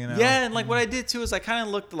too, Yeah, and like what I did too is I kind of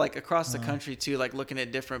looked like across the country too, like looking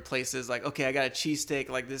at different places. Like, okay, I got a cheesesteak.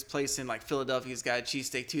 Like this place in like Philadelphia's got a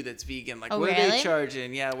cheesesteak too that's vegan. Like, Oh, what are really? they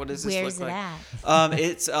charging? Yeah, what does this Where's look it like? at?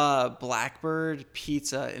 It's Blackbird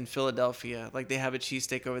Pizza in Philadelphia. Like they have a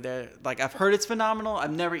cheesesteak over there. Like I've heard it's phenomenal.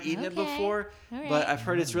 I've never eaten it Okay. before, All right. but I've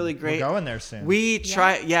heard it's really We're great. going there soon. We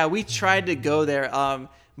tried to go there.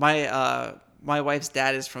 My wife's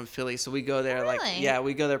dad is from Philly, so we go there Really?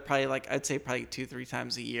 we go there probably I'd say probably 2-3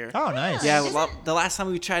 times a year. Oh, nice. Yeah, Isn't- the last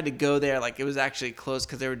time we tried to go there, like it was actually closed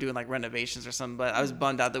because they were doing like renovations or something. But I was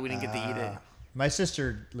bummed out that we didn't get to eat it. My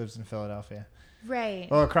sister lives in Philadelphia. Right.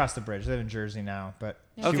 Well, across the bridge. They live in Jersey now, but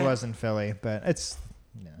she Okay. was in Philly. But it's,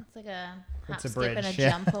 It's like a hop, It's a skip, and a bridge, yeah.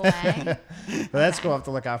 jump away. but that's cool. I have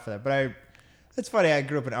to look out for that. But it's funny. I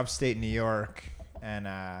grew up in upstate New York, and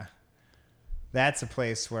that's a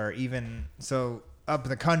place where even so up in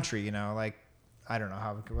the country, like I don't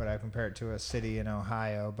know what I compare it to a city in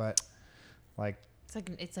Ohio, but like.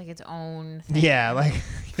 It's like its own thing. Yeah, like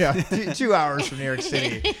 2 hours from New York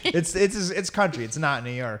City. It's country. It's not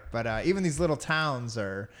New York, but even these little towns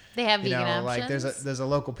are. They have vegan like options. there's a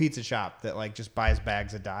local pizza shop that like just buys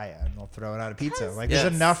bags of Daya and they'll throw it on a pizza. Like Yes.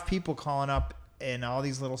 there's enough people calling up in all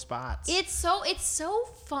these little spots. It's so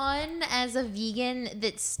fun as a vegan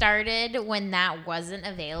that started when that wasn't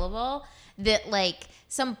available. That like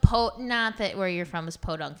not that where you're from is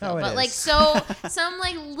Podunkville, Oh, it but is. like some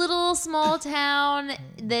like little small town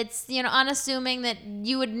that's unassuming that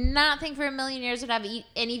you would not think for a million years would have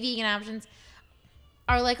any vegan options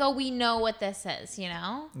are like, oh, we know what this is,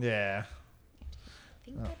 Yeah.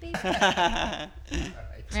 Think that, baby.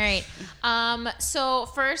 All right. So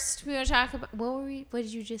first we want to talk about what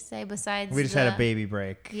did you just say besides We just had a baby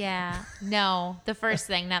break. Yeah. No, the first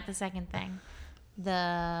thing, not the second thing.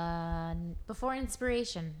 The before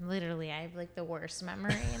inspiration. Literally, I have like the worst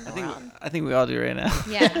memory in the world. I think we all do right now.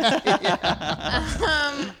 Yeah.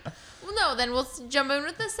 Well, no, then we'll jump in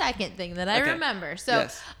with the second thing that I Okay. remember. So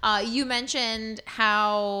Yes. you mentioned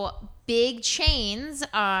how big chains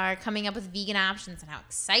are coming up with vegan options and how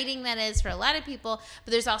exciting that is for a lot of people.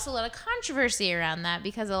 But there's also a lot of controversy around that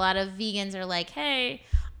because a lot of vegans are like, hey,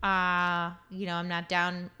 I'm not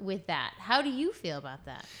down with that. How do you feel about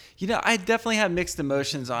that? I definitely have mixed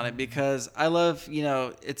emotions on it because I love,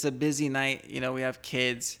 it's a busy night. We have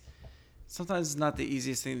kids. Sometimes it's not the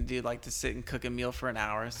easiest thing to do, like to sit and cook a meal for an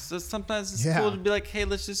hour. So sometimes it's cool to be like, hey,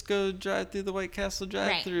 let's just go drive through the White Castle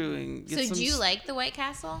drive-through and get So do you like the White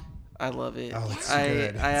Castle? I love it. Oh, it's I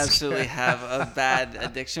good. absolutely have a bad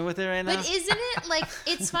addiction with it right now. But isn't it like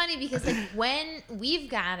it's funny because like when we've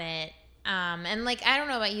got it And like I don't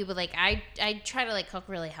know about you, but like I try to like cook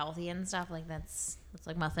really healthy and stuff. Like that's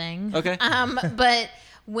like my thing. Okay. But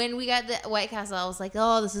when we got the White Castle, I was like,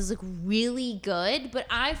 oh, this is like really good. But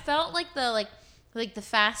I felt like the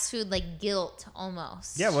fast food like guilt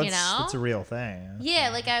almost. Yeah, well, you know, it's a real thing. yeah,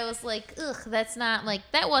 like I was like, ugh, that's not like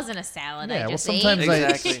that wasn't a salad. Yeah, I well, just sometimes ate.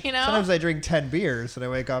 Exactly. You know, Sometimes I drink 10 beers and I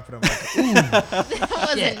wake up and I'm like, ooh, that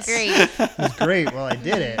wasn't great. it was great. Well, I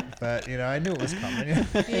did it, but I knew it was coming.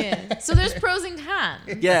 Yeah. So there's pros and cons.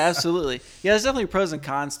 Yeah, absolutely. Yeah, there's definitely pros and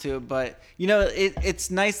cons to it, but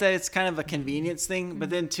it's nice that it's kind of a convenience thing. But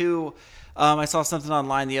then too, I saw something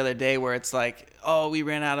online the other day where it's like, oh, we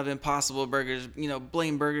ran out of Impossible Burgers.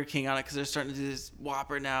 Blame Burger King on it because they're starting to do this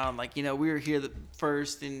Whopper now. And like, we were here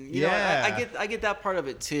first, and I get that part of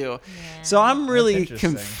it too. Yeah. So I'm really interesting.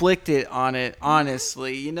 conflicted on it,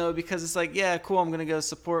 honestly. Because it's like, yeah, cool, I'm gonna go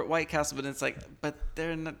support White Castle, but it's like, but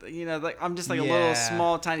they're not. Like I'm just like a little Yeah.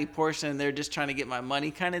 small, tiny portion, and they're just trying to get my money,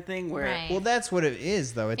 kind of thing. Where Right. Well, that's what it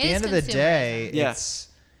is, though. At It the is end of the day, consumerism. Yeah.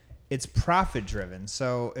 it's profit driven.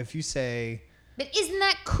 So if you say, But isn't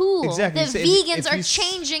that cool? Exactly. The So vegans if are you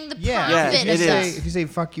changing the yeah, profit it of is. if you say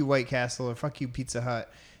fuck you White Castle or fuck you Pizza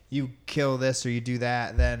Hut, you kill this or you do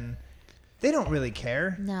that, then they don't really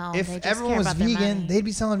care. No, if they just everyone care was about their vegan, money. they'd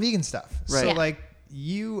be selling vegan stuff. Right. So Yeah. like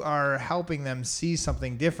you are helping them see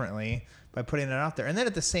something differently by putting it out there. And then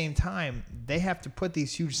at the same time, they have to put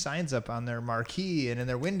these huge signs up on their marquee and in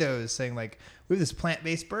their windows saying like, we have this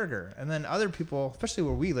plant-based burger. And then other people, especially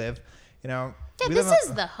where we live, Yeah, we this live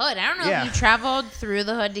is the hood. I don't know Yeah. if you traveled through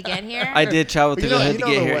the hood to get here. I did travel through the hood to get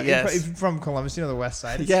the here. we- Yes. if you're from Columbus, the West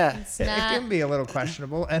Side. Yeah. It's It not- can be a little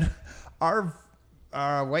questionable, and our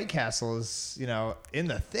White Castle is in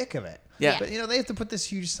the thick of it. Yeah. But they have to put this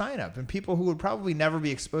huge sign up, and people who would probably never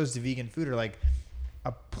be exposed to vegan food are like,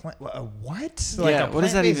 a what? Like Yeah, a what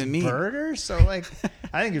does that plant-based even mean? burger? So like,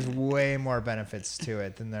 I think there's way more benefits to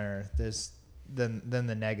it than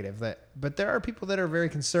the negative. But there are people that are very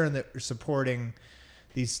concerned that are supporting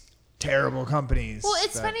these terrible companies. Well,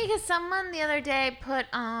 it's that- funny because someone the other day put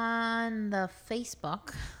on the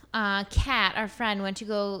Facebook, Kat, our friend, went to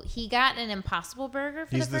go. He got an Impossible Burger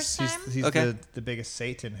for the first time. He's Okay. the biggest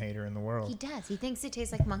Satan hater in the world. He does. He thinks it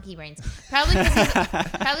tastes like monkey brains. Probably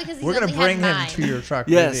because he's We're gonna only bring had him mine. to your truck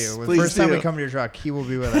Yes, with you. The please first time do. we come to your truck, he will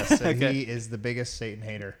be with us. And Okay. He is the biggest Satan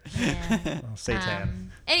hater. Yeah. Well,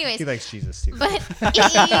 Satan. Anyways, He likes Jesus too. but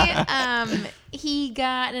he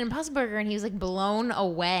got an Impossible Burger and he was like blown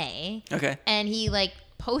away. Okay. And he like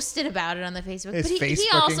posted about it on the Facebook. It's but he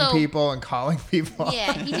Facebooking also people and calling people.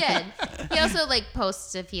 Yeah, he did. He also like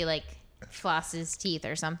posts if he like flosses teeth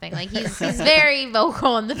or something. Like he's very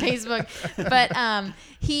vocal on the Facebook. But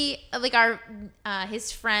he like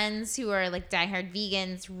his friends who are like diehard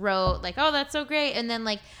vegans wrote like, oh, that's so great. And then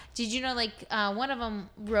like, did you know like one of them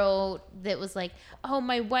wrote that was like, oh,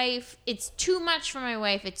 my wife, it's too much for my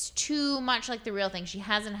wife. It's too much like the real thing. She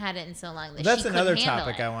hasn't had it in so long that That's she another couldn't handle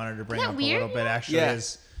topic it. I wanted to bring Isn't up that a little weird? bit. Actually, Yeah.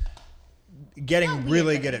 is getting Not weird,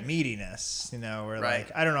 really but- good at meatiness. Where Right.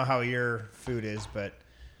 like I don't know how your food is, but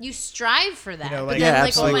You strive for that. but like, then, Yeah,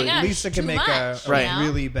 like, oh my absolutely. gosh, Lisa can too make much, Right. you know?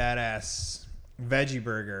 really badass veggie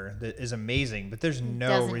burger that is amazing, but there's no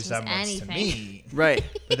Doesn't taste resemblance to anything. meat. Right.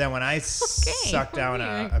 But then when I suck down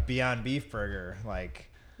weird. a Beyond Beef burger, like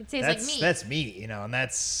It tastes like that's meat. that's meat, and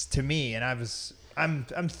that's to me. And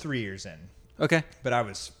I'm 3 years in, Okay. but I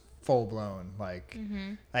was full blown. Like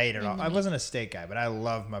I ate it all. Into I meat. wasn't a steak guy, but I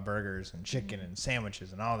love my burgers and chicken and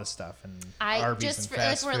sandwiches and all this stuff and I Arby's just and for, like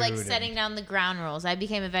fast we're like food setting and, down the ground rules. I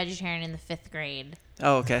became a vegetarian in the 5th grade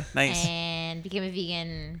Oh, okay. Nice. and became a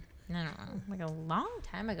vegan. I don't know, like a long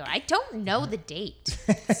time ago. I don't know the date.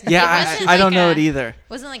 Yeah, It wasn't I don't like know a- it either.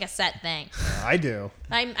 Wasn't like a set thing. I do.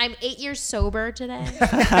 I'm 8 years sober today.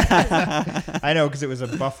 I know because it was a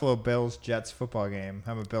Buffalo Bills Jets football game.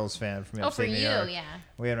 I'm a Bills fan from Oh, for upstate New you, York. yeah.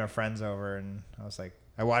 We had our friends over, and I was like,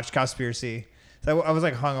 I watched Cowspiracy. So I was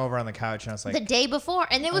like hung over on the couch, and I was like, The day before,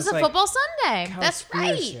 and it was was a like, football Sunday. That's Cowspiracy.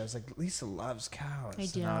 right. I was like, Lisa loves cows. I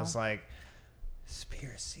do. And I was like,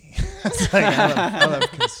 conspiracy. I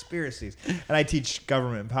love conspiracies. And I teach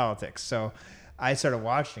government and politics. So I started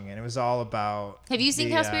watching it. It was all about. Have you seen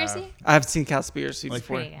the, Cowspiracy? I've seen Cowspiracy Like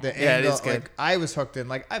before. pretty good. the Yeah, it angle, is good. Like, I was hooked in.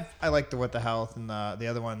 Like I like the What the Health and the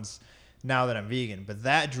other ones now that I'm vegan, but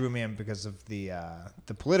that drew me in because of the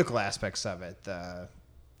political aspects of it,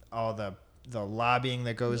 all the lobbying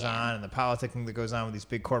that goes Yeah. on and the politicking that goes on with these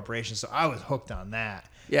big corporations. So I was hooked on that.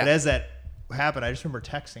 Yeah. But as that happened, I just remember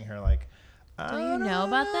texting her like, Do you know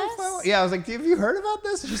about if I this? wa-" Yeah, I was like, have you heard about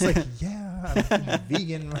this? And she's like, yeah, I've been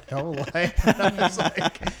vegan my whole life. And I was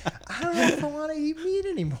like, I don't know if I want to eat meat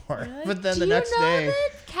anymore. But then Do the next you know day,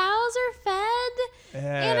 that cows are fed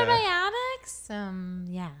yeah. antibiotics?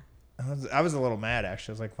 Yeah. I was a little mad,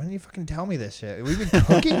 actually. I was like, why didn't you fucking tell me this shit? Have you been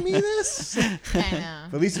cooking me this? I know.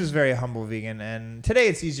 But Lisa was a very humble vegan, and today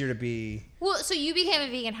it's easier to be. Well, so you became a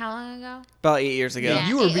vegan how long ago? About 8 years ago. Yeah.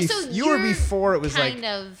 You were, So you were you're before it was kind like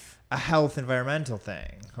of. a health environmental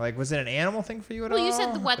thing. Like, was it an animal thing for you at all? Well, you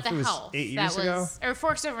said what If the it was health 8 years ago? or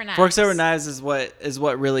Forks Over Knives. Forks Over Knives is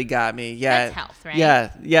what really got me. Yeah. That's health, right?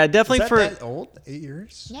 Yeah, definitely Is that for. that old? 8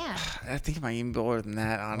 years? Yeah. I think it might even be older than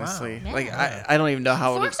that, honestly. Wow. Like Yeah. I don't even know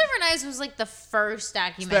how old. Forks Over Knives was like the first So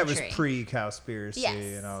documentary. that was pre-Cowspiracy Yes.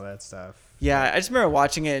 and all that stuff. Yeah, I just remember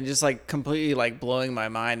watching it and just like completely like blowing my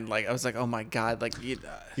mind. Like I was like, oh my god, like You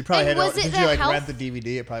probably And had. was it Did the you like health- rent the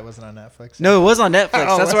DVD? It probably wasn't on Netflix. no, it was on Netflix.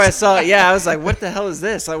 Oh, That's where I saw it. Yeah, I was like, what the hell is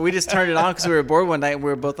this? Like we just turned it on because we were bored one night and we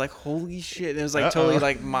were both like, holy shit! And it was like totally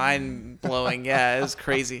like mind blowing. Yeah, it was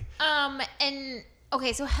crazy. And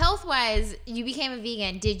okay, so health wise, you became a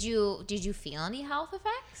vegan. Did you feel any health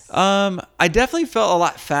effects? I definitely felt a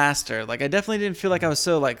lot faster. Like I definitely didn't feel like I was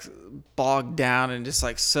so like bogged down and just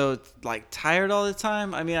like so like tired all the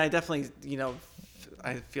time. I mean, I definitely,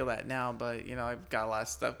 I feel that now, but I've got a lot of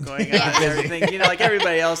stuff going on and everything, like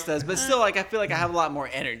everybody else does. But still, like I feel like I have a lot more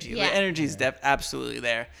energy. Yeah. The energy is absolutely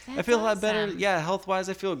there. I That's feel a lot better. awesome. Yeah, health wise,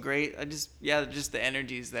 I feel great. Just the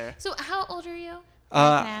energy's there. So how old are you?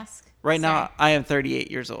 I can ask. Right now, Sorry. I am 38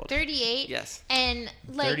 years old. 38. Yes. And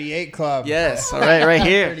like 38 Club. Yes. All right, right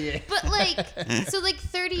here. 38. But like, so like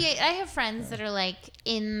 38. I have friends that are like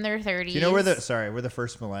in their 30s. Do you know we're the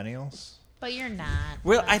first millennials? But you're not.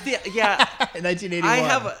 Well, I think yeah. In 1981. I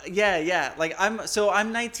have yeah. Like I'm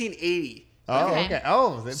 1980. Oh, Okay. okay.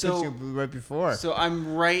 Oh, that So- puts you right before. So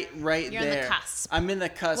I'm right You're in the there. cusp. I'm in the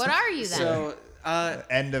cusp. What are you then? So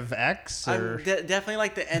End of X or I'm definitely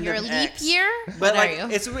like the end You're of a leap X. year? But What like are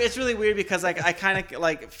you? it's really weird because like I kind of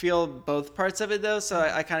like feel both parts of it though. So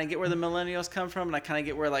I kind of get where the millennials come from, and I kind of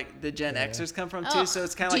get where like the Gen Xers come from too. So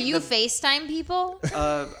it's kind of like Do you FaceTime people?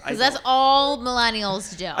 I Because that's all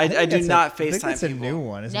millennials do. I do That's not I think FaceTime that's a people. new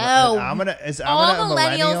one. Is No. Is All Amina a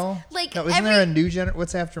millennial? millennials, like, no, isn't there a new gener?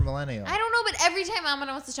 What's after millennial? I don't know, but every time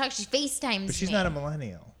Amanda wants to talk, she FaceTimes But she's me. not a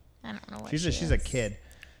millennial. I don't know what She's she a is. kid.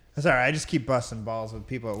 Sorry, I just keep busting balls with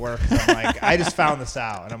people at work. 'Cause I'm like, I just found this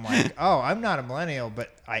out, and I'm like, oh, I'm not a millennial,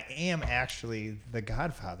 but I am actually the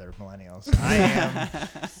godfather of millennials. I am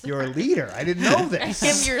your leader. I didn't know I this.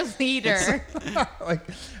 am your leader. Like,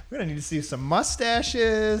 we're gonna need to see some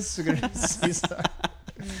mustaches. We're gonna need to see some.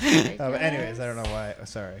 But anyways, I don't know why. Oh,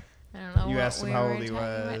 sorry. I don't know. You what asked him we how were old he talking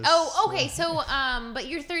about. was. Oh, okay. So, but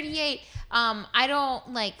you're 38. I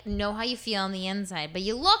don't like know how you feel on the inside, but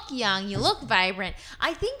you look young. You look vibrant.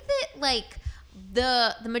 I think that like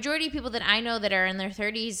the majority of people that I know that are in their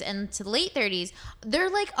 30s and to late 30s, they're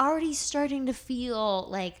like already starting to feel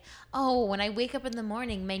like, oh, when I wake up in the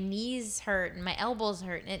morning, my knees hurt and my elbows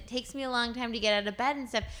hurt, and it takes me a long time to get out of bed and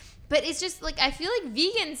stuff. But it's just like I feel like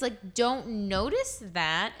vegans like don't notice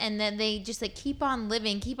that, and then they just like keep on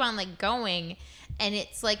living, keep on like going, and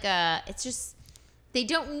it's like it's just they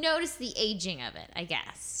don't notice the aging of it, I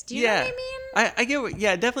guess. Do you know what I mean? I get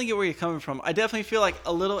I definitely get where you're coming from. I definitely feel like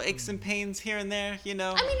a little aches and pains here and there, I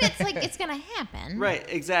mean, it's like it's gonna happen, Right,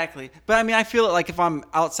 exactly. But I mean, I feel like if I'm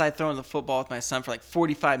outside throwing the football with my son for like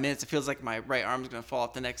 45 minutes, it feels like my right arm's gonna fall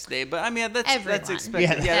off the next day. But I mean, that's Everyone. expected.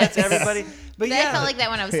 Yeah. Yeah, that's everybody. But But yeah, I felt like that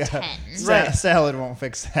when I was 10. Right. Salad won't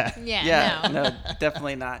fix that. Yeah, no.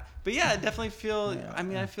 definitely not. But yeah, I definitely feel. I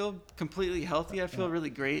mean, I feel completely healthy. I feel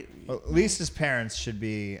really great. Well, Lisa's parents should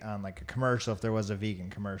be on like a commercial if there was a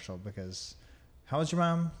vegan commercial because how old's your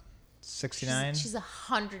mom? 69? She's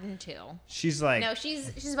 102. She's like No,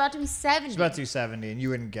 she's about to be 70. she's about to be 70 and you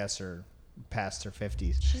wouldn't guess her past her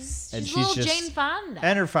 50s. She's and little Jane Fonda.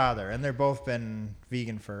 And her father, and they're both been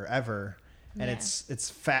vegan forever. And Yeah. it's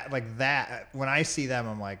fat like that. When I see them,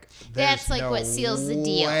 I'm like, That's, there's like, no what seals the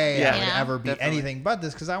deal, way Yeah. I would you know? ever be Definitely. anything but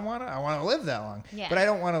this because I want to live that long. Yeah. But I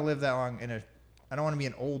don't want to live that long I don't want to be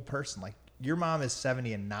an old person. Like your mom is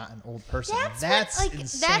 70 and not an old person. That's what, like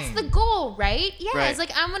insane. that's the goal, right? Yeah, Right. it's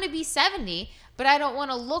like I'm gonna be 70, but I don't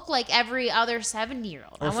want to look like every other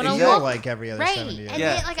 70-year-old. Or I want to feel look like every other right. 70-year-old. And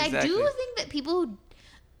Yeah, then, like I exactly. do think that people who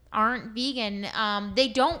aren't vegan, they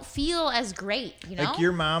don't feel as great. You know, Like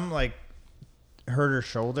your mom like hurt her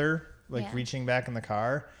shoulder like Yeah. reaching back in the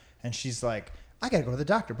car and she's like I gotta go to the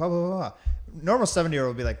doctor blah blah blah. Normal 70-year-old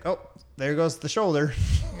would be like, oh, there goes the shoulder.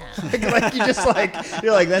 like you just like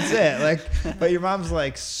you're like that's it. Like but your mom's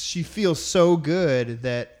like she feels so good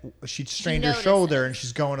that she strained her notices. shoulder and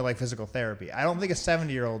she's going to like physical therapy. I don't think a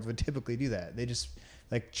 70-year-old would typically do that. They just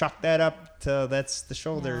like chalk that up to that's the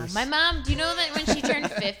shoulders. my mom. Do you know that when she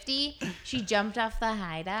turned 50, she jumped off the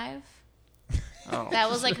high dive? Oh. That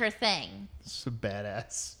was like her thing. It's a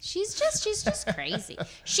badass. She's just crazy.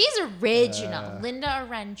 She's original. Linda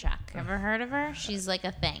Orenchuk. Ever heard of her? She's like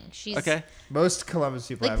a thing. She's Okay. Most Columbus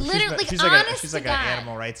people Like, have. literally, She's honest like to an God.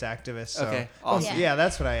 animal rights activist. So. Okay, Well, awesome. yeah,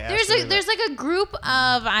 that's what I asked. there's like a group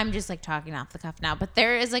of I'm just like talking off the cuff now, but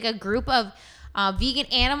there is like a group of vegan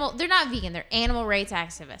animal. They're not vegan. They're animal rights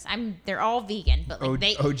activists. They're all vegan, but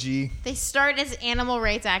like OG. they start as animal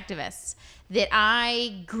rights activists that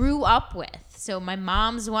I grew up with. So my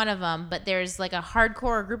mom's one of them, but there's like a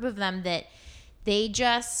hardcore group of them that they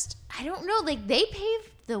just, I don't know, like they paved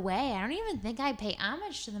the way. I don't even think I pay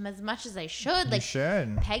homage to them as much as I should. You Like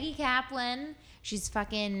should. Peggy Kaplan, she's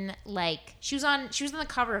fucking like, she was on the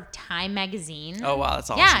cover of Time magazine. Oh wow, that's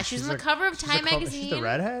awesome. Yeah, she was She's on the cover of Time magazine. She's the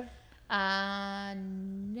redhead?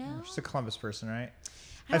 No. She's a Columbus person, right?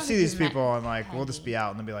 I don't I see think these we've met people and like, we'll Peggy. just be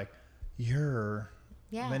out and they'll be like, you're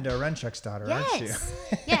Yeah. Linda Orenchuk's daughter, aren't you? Yes.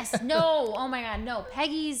 Yes. No. Oh my God. No.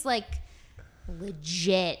 Peggy's like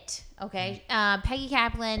legit. Okay. Peggy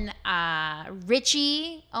Kaplan,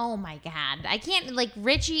 Richie. Oh my God. I can't like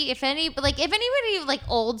Richie. If anybody like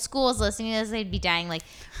old school is listening to this, they'd be dying. Like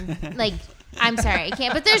I'm sorry, I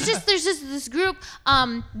can't. But there's just this group.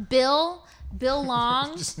 Bill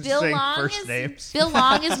Long. Just Bill saying Long first is names. Bill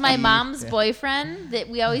Long is my mom's Yeah. boyfriend. That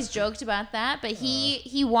we always joked about that. But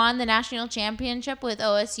he won the national championship with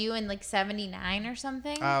OSU in like '79 or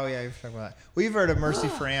something. Oh, yeah, you've talked about that. We've heard of Mercy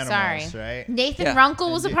for Animals, Sorry. right? Nathan Yeah.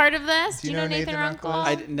 Runkle was a Do- part of this. do Do you you know know Nathan Nathan Runkle?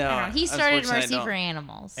 Runkle? I no, don't know. He started unfortunately, I Mercy don't. for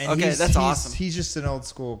Animals. And Okay, he's, that's awesome. He's just an old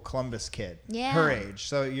school Columbus kid. Yeah. Her age.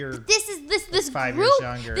 So you're. This 5 group. years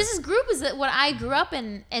younger. This group is what I grew up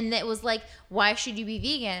in, and it was like, why should you be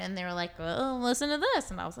vegan? And they were like, well, listen to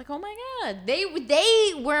this, and I was like, oh my God, they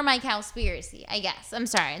were my cowspiracy, I guess. I'm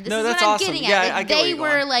sorry. This No, is that's what I'm awesome. getting Yeah, at. Like, I get where they you're were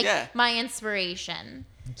going. like Yeah. my inspiration.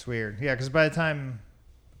 It's weird. Yeah, because by the time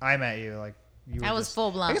I met you, like, you were I was just-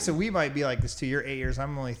 full-blown. I guess we might be like this too. You're 8 years.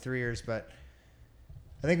 I'm only 3 years, but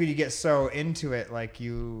I think when you get so into it, like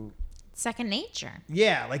you. Second nature.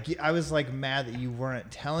 Yeah, like I was like mad that you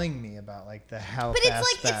weren't telling me about like the health. But it's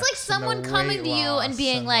like aspects and someone the coming weight to you and loss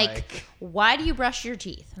being like, "Why do you brush your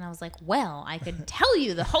teeth?" And I was like, "Well, I could tell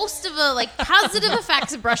you the host of like positive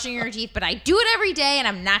effects of brushing your teeth, but I do it every day, and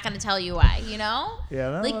I'm not going to tell you why." You know? Yeah,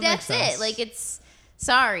 no, like that that's makes it. sense. Like it's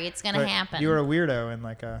sorry, it's going to but happen. You were a weirdo in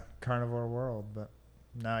like a carnivore world, but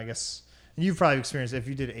now I guess you've probably experienced. If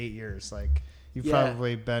you did 8 years, like you've Yeah.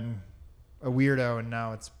 probably been a weirdo, and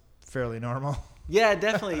now it's fairly normal. Yeah,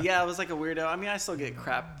 definitely. Yeah, I was like a weirdo. I mean, I still get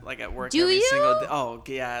crap like at work Do every you? single day. Oh,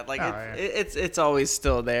 yeah. Like Oh, it's always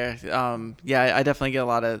still there. Yeah, I definitely get a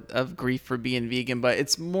lot of grief for being vegan, but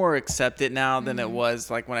it's more accepted now than it was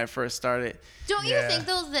like when I first started. Don't you Yeah.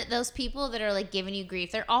 think those people that are like giving you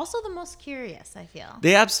grief, they're also the most curious, I feel.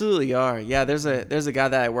 They absolutely are. Yeah, there's a guy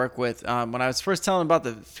that I work with. When I was first telling him about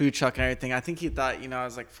the food truck and everything, I think he thought, I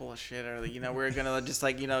was like full of shit, or we were gonna just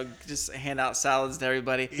like, just hand out salads to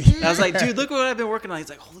everybody. And I was like, dude, look what I've been working on. He's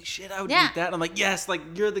like, holy shit, I would Yeah. eat that. And I'm like, yes, like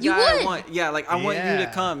you're the You guy I would. want. Yeah, like I want you to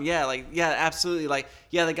Yeah. come. Yeah, like yeah, absolutely. Like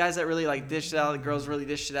yeah, the guys that really like dish it out, the girls really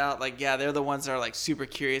dish it out. Like yeah, they're the ones that are like super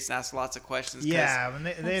curious and ask lots of questions. 'cause- Yeah, when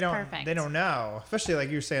they That's don't perfect. they don't know, especially like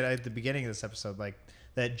you were saying at the beginning of this episode, like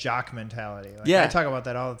that jock mentality. Like, Yeah. I talk about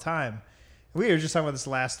that all the time. We were just talking about this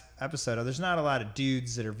last episode. There's not a lot of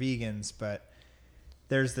dudes that are vegans, but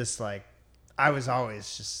there's this like. I was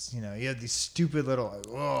always just, you had these stupid little, like,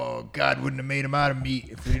 oh, God wouldn't have made him out of meat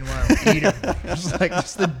if we didn't want to eat him. Just like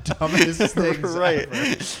just the dumbest things Right.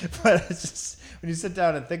 ever. But it's just when you sit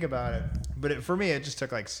down and think about it. But for me, it just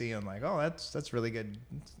took like seeing like, oh, that's really good.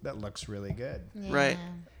 That looks really good. Right. Yeah.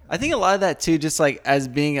 I think a lot of that too, just like as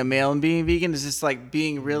being a male and being vegan, is just like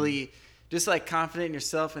being really just like confident in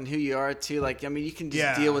yourself and who you are too. Like, I mean, you can just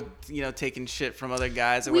Yeah. deal with, taking shit from other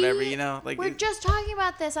guys or whatever, like we're just talking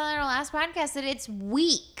about this on our last podcast, that it's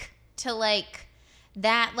weak to like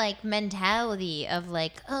that like mentality of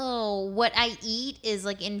like, oh, what I eat is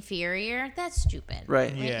like inferior. That's stupid.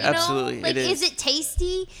 right. Yeah. You know? Absolutely. Like, it is. it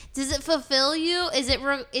tasty? Does it fulfill you? Is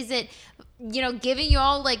it giving you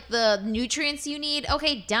all like the nutrients you need?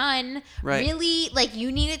 Okay, done. Right. Really, like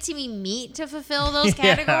you need it to be meat to fulfill those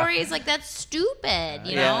Yeah. categories? Like that's stupid.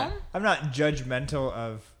 You Yeah. know? I'm not judgmental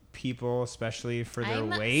of people, especially for their I'm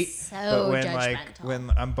weight. so but when judgmental.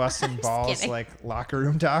 when I'm busting just balls kidding. like locker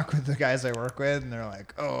room talk with the guys I work with, and they're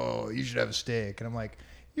like, "Oh, you should have a steak," and I'm like,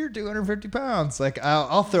 you're 250 pounds. Like,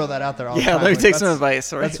 I'll throw that out there all the Yeah, time. let me Like, take some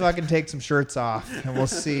advice. Right? Let's fucking take some shirts off, and we'll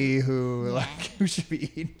see who should be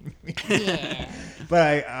eating meat. Yeah.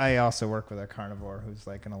 But I also work with a carnivore who's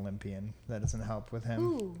like an Olympian. That doesn't help with him.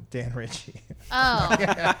 Ooh. Dan Ritchie. Oh.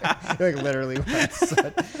 Like literally,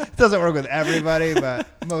 it doesn't work with everybody, but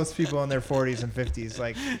most people in their 40s and 50s,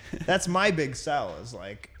 like that's my big sell is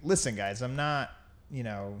like, listen, guys, I'm not,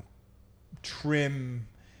 trim.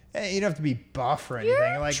 You don't have to be buff or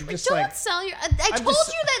anything. Like just don't like sell your. I told you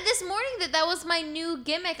that this morning that was my new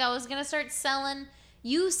gimmick. I was gonna start selling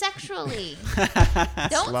you sexually. Don't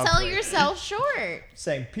sell lovely. yourself short.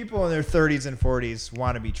 saying people in their 30s and 40s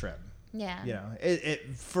want to be trim. Yeah.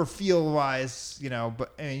 It for feel wise,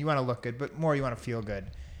 but I mean, you want to look good, but more you want to feel good.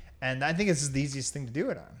 And I think this is the easiest thing to do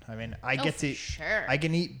it on. I mean, I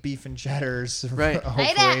can eat beef and cheddars, Right. hopefully,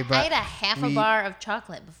 I had a half a bar of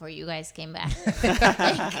chocolate before you guys came back.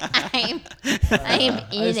 I'm in I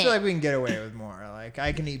just it. feel like we can get away with more. Like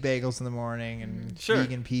I can eat bagels in the morning and Sure.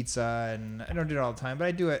 vegan pizza, and I don't do it all the time, but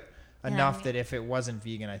I do it enough that if it wasn't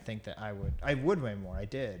vegan, I think that I would weigh more. I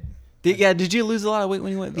did. Did you lose a lot of weight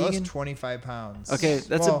when you went I vegan? lost 25 pounds. Okay,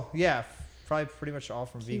 that's probably pretty much all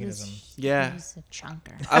from veganism. Yeah. He was a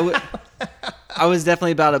chunker. I was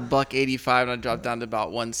definitely about $1.85 and I dropped down to about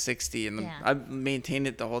 160 and Yeah. I maintained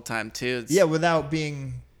it the whole time too. Yeah, without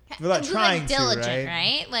trying diligent, to, right?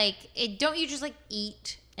 right? Like, don't you just like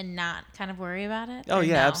eat and not kind of worry about it? Oh Or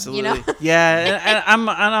yeah, no? absolutely. Yeah, and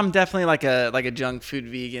I'm definitely like a junk food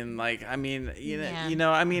vegan. Like I mean,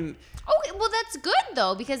 I mean. Okay, well that's good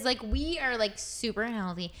though because like we are like super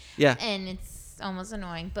healthy. Yeah. And it's almost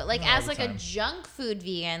annoying, but like All as the like a time. junk food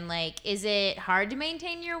vegan, like is it hard to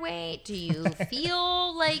maintain your weight? Do you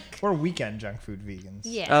feel like? We're weekend junk food vegans.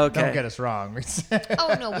 Yeah. Okay. Don't get us wrong.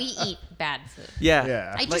 Oh no, we eat bad food. Yeah.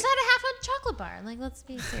 Yeah. I just Like- had a half a chocolate bar. Like, let's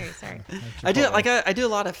be serious. Sorry. I do a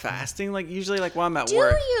lot of fasting. Like usually like while I'm at Do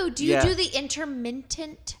work. you? Do you Yeah. do the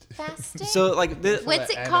intermittent fasting? So like What's that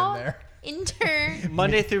it N in called? there.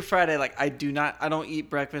 Monday through Friday, like I don't eat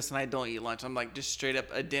breakfast and I don't eat lunch. I'm like just straight up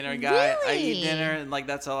a dinner guy. I Really? eat dinner and like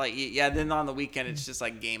that's all I eat. Yeah. Then on the weekend it's just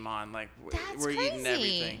like game on. Like That's we're eating crazy.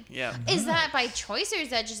 everything. Yeah. Is that by choice or is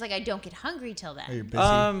that just like I don't get hungry till Oh, you're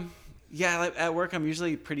then? busy. Yeah. Like at work I'm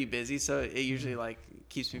usually pretty busy, so it usually like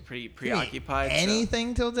keeps me pretty preoccupied. so-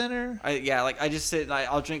 Anything till dinner? I just sit and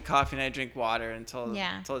I'll drink coffee and I drink water until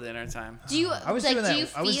dinner time. Do you I was like? doing that. Do you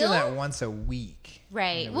feel I was doing that once a week.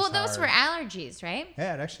 right? It Well, was those were hard. allergies, right?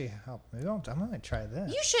 Yeah, it actually helped. Maybe I'm gonna try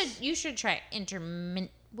this. You should try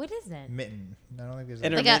intermittent. What is it? Mitten. I don't think there's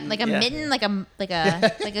Inter- Like a yeah. mitten,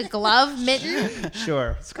 like a glove mitten.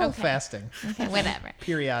 Sure. It's called Okay. fasting. Okay, whatever.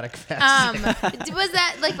 Periodic fasting. Was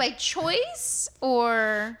that like by choice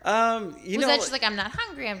or You was know, that just like I'm not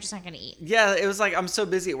hungry, I'm just not gonna eat? yeah, it was like I'm so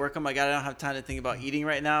busy at work. I'm like I don't have time to think about eating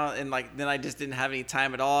right now, and like then I just didn't have any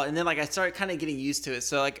time at all. And then like I started kind of getting used to it.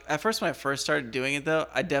 So like at first when I first started doing it though,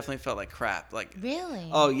 I definitely felt like crap. Like Really?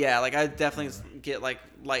 oh yeah, like I definitely get like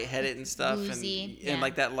lightheaded and stuff, Woozy, and yeah.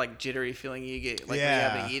 like that like jittery feeling you get like when you Yeah.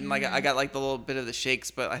 haven't eaten. Like I got like the little bit of the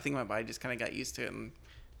shakes, but I think my body just kind of got used to it. And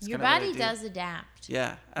it's Your kinda what I body do. does adapt.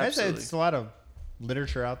 Yeah, I'd say absolutely. it's a lot of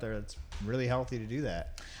literature out there that's really healthy to do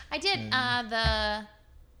that. I did. The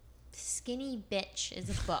Skinny Bitch is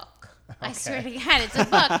a book. I swear to God, it's a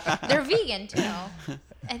book. They're vegan too.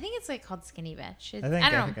 I think it's like called Skinny Bitch. I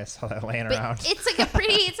think don't know. I saw that laying But around. it's like a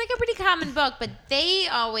pretty common book. But they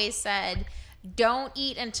always said, don't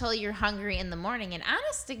eat until you're hungry in the morning. And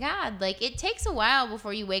honest to God, like it takes a while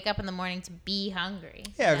before you wake up in the morning to be hungry.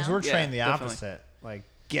 Yeah, you because know? we're trained the definitely. opposite. Like,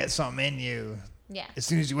 get something in you Yeah. as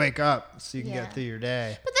soon as you wake up so you can Yeah. get through your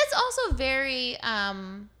day. But that's also very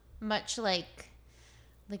much like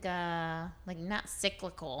not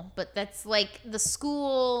cyclical, but that's like the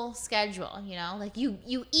school schedule, you know? Like you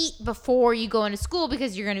eat before you go into school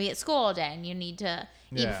because you're going to be at school all day and you need to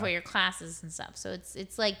eat Yeah. before your classes and stuff. So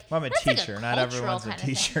it's like Well, I'm a that's like teacher. Not everyone's a cultural kind of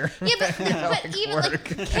thing. teacher. Yeah, but, Like but even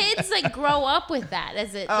work. like kids like grow up with that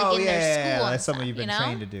as it like in their school. and That's something stuff, you've been you know?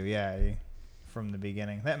 trained to do. Yeah, from the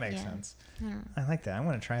beginning. That makes Yeah. sense. Hmm. I like that. I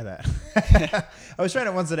want to try that. I was trying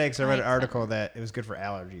it once a day because I read an like article that it was good for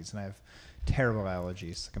allergies, and I have terrible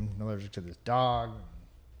allergies. Like I'm allergic to this dog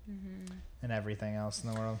Mm-hmm. and everything else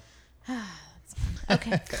in the world.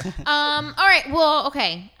 Okay. All right. Well,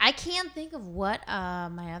 okay. I can't think of what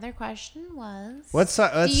my other question was. Let's Do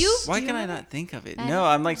you? Why do you can I remember? not think of it? I No, don't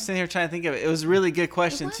I'm like sitting here trying to think of it. It was a really good It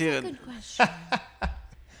question was too. a good question.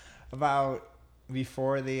 about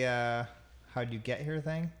before the how'd you get here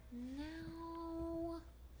thing? No.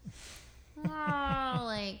 Oh,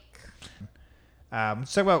 like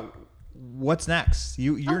Let's talk about what's next.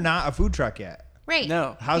 You're not a food truck yet. Right.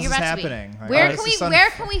 No. How's You're this about to be. happening? Like, Where how can does this where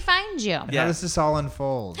can we find you? And Yeah. How does this all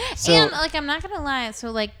unfold? So- And like, I'm not gonna lie.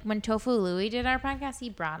 So like, when Tofu Louie did our podcast, he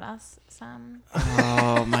brought us some.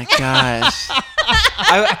 Oh my gosh.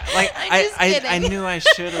 I kidding. knew I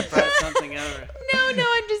should have brought something over. No,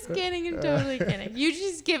 I'm just kidding. I'm totally kidding. You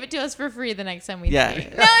just give it to us for free the next time we Yeah. see you.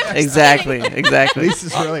 No, I'm just Exactly. kidding. Exactly. This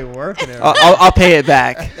is really working. I'll pay it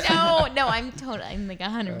back. No, I'm like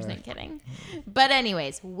 100% kidding. But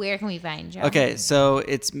anyways, where can we find you? Okay, so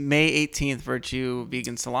it's May 18th, Virtue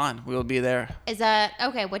Vegan Salon. We will be there. Is that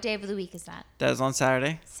okay? What day of the week is that? That is on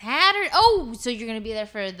Saturday. Saturday. Oh, so you're gonna be there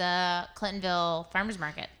for the Clintonville Farmers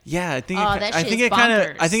Market. Yeah, I think. Oh, that I shit think is it kind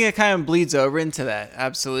bonkers. of. I think it kind of bleeds over into that.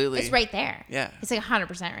 Absolutely. It's right there. Yeah. It's like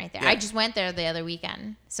 100% right there. Yeah. I just went there the other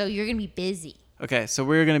weekend, so you're gonna be busy. Okay, so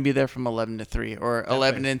we're gonna be there from 11 to 3, or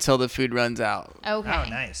 11 until the food runs out. Okay. Oh,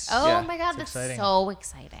 nice. Oh Yeah. my God, It's that's exciting. so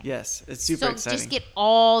exciting. Yes, it's super So exciting. just get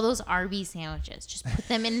all those Arby's sandwiches. Just put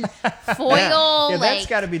them in foil. Yeah, like, that's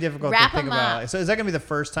got to be difficult to wrap think 'em about. up. So is that gonna be the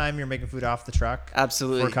first time you're making food off the truck?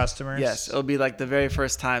 Absolutely For customers? Yes, it'll be like the very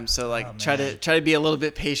first time. So like Oh, try man. to be a little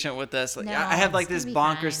bit patient with us. Like No, I have like it's this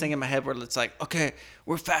gonna be bonkers fine. thing in my head where it's like, okay,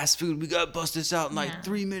 we're fast food. We gotta bust this out in like Yeah.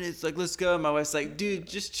 3 minutes. Like let's go. And my wife's like, dude,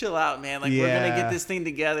 just chill out, man. Like we're gonna Yeah. get this thing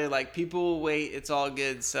together. Like people will wait. It's all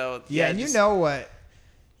good. So Yeah, and just- you know what,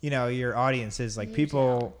 your audience is like.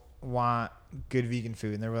 People want good vegan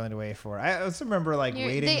food, and they're willing to wait for it. I also remember like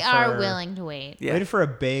waiting. They for, are willing to wait. Yeah. Waiting for a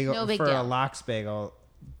bagel, No big for a deal. lox bagel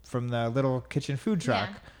from the little kitchen food truck.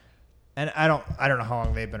 Yeah. And I don't know how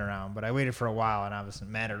long they've been around, but I waited for a while and I wasn't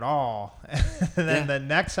mad at all. And then Yeah. the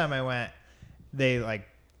next time I went, it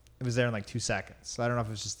was there in like 2 seconds. So I don't know if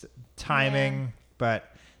it was just timing, Yeah. but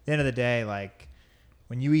at the end of the day, like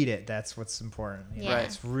when you eat it, that's what's important. Yeah. Right.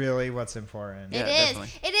 It's really what's important. Yeah, It is. definitely.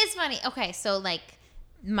 It is funny. Okay, so like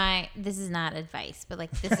this is not advice, but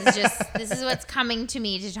like this is just this is what's coming to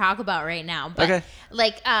me to talk about right now. But Okay.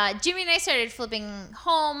 like Jimmy and I started flipping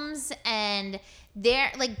homes, and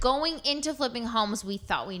there like going into flipping homes, we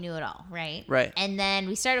thought we knew it all, right? Right. And then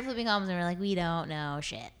we started flipping homes and we're like, we don't know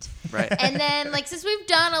shit. Right. And then like since we've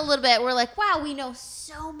done a little bit, we're like, wow, we know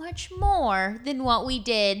so much more than what we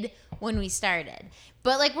did when we started.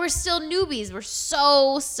 But like we're still newbies. We're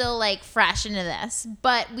still like fresh into this.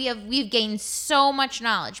 But we've gained so much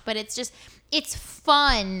knowledge. But it's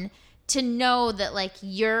fun to know that like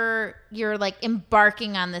you're like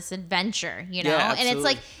embarking on this adventure, you know? Yeah, And it's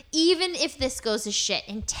like absolutely. even if this goes to shit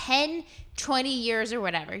in 10 20 years or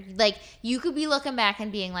whatever, like you could be looking back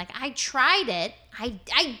and being like, I tried it,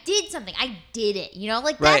 I did something, I did it, you know,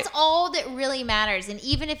 like Right. that's all that really matters. And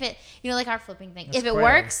even if it, you know, like our flipping thing, That's if it great.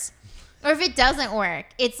 works or if it doesn't work,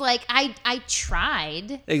 it's like I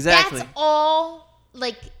tried. Exactly. That's all.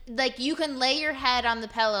 Like you can lay your head on the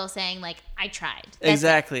pillow saying like I tried. That's it.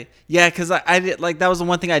 Exactly. Yeah, because I did like that was the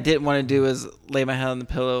one thing I didn't want to do is lay my head on the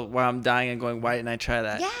pillow while I'm dying and going, why didn't I try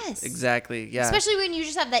that? Yes. Exactly. Yeah. Especially when you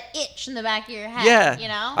just have that itch in the back of your head. yeah. You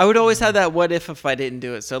know. I would always have that what if I didn't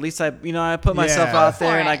do it. So at least I put myself Yeah. out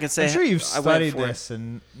there For and I it. can say I'm sure you've I went studied for it. this,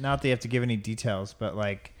 and not that you have to give any details, but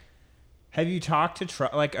like, have you talked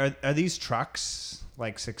to are these trucks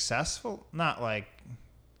like successful? Not like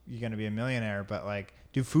you're gonna be a millionaire, but like,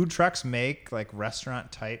 do food trucks make like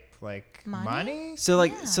restaurant type like Money? money? So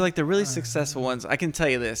like Yeah. so like the really successful ones, I can tell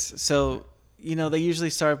you this. So they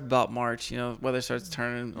usually start about March. Weather starts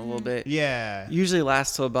turning a little bit. Yeah. Usually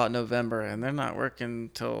lasts till about November, and they're not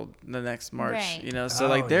working till the next March. Right. So Oh,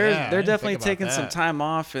 like yeah, I they're didn't definitely think about taking some that. time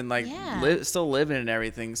off and like Yeah. still living and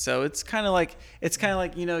everything. So it's kind of like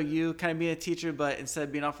you kind of being a teacher, but instead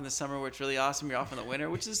of being off in the summer, where it's really awesome, you're off in the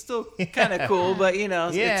winter, which is still kind of cool. But Yeah.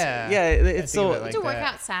 it's I think of still it like to work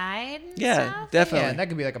that. outside. And Yeah, stuff. definitely. Yeah, and that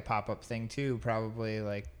could be like a pop up thing too. Probably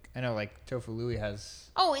like I know like Tofu Louie has.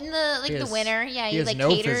 Oh, in the he the has- winter, yeah, he you has like no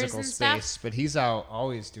caters physical and space, stuff. but he's out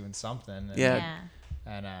always doing something. And, Yeah.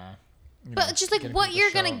 And But just like getting what people you're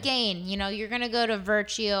to gonna show 'em. gain, you're gonna go to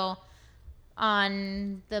Virtue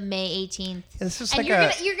on the May 18th. It's just And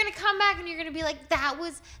like you're gonna come back and you're gonna be like, that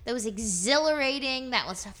was exhilarating, that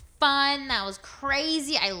was fun, that was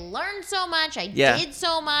crazy. I learned so much, I Yeah. did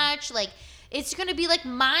so much. Like it's gonna be like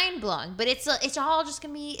mind blowing, but it's all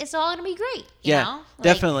gonna be great. You know? Like,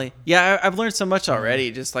 Definitely. Yeah, I've learned so much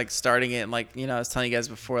already just like starting it and like, I was telling you guys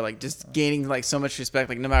before, like just gaining like so much respect,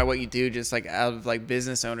 like no matter what you do, just like out of like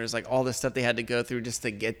business owners, like all the stuff they had to go through just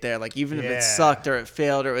to get there. Like even if Yeah. it sucked or it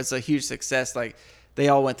failed or it was a huge success, like they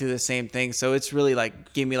all went through the same thing. So it's really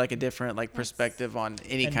like gave me like a different like perspective on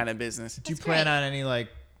any kind of business. Do you That's plan great. on any like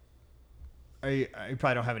you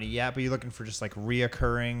probably don't have any yet, but you're looking for just like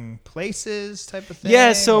reoccurring places type of thing?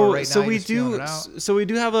 Yeah, Or so right so now we you're just feeling do it out? so we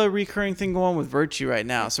do have a recurring thing going with Virtue right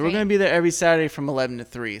now. So we're Great. going to be there every Saturday from 11 to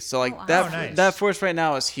 3. So like wow. that Oh, nice. that force right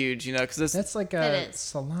now is huge, you know, because it's That's like It a is.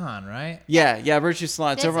 salon, right? yeah, Virtue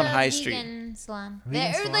Salon. It's There's over on a High vegan Street. salon.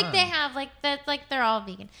 Vegan Or like salon. they have like that, like they're all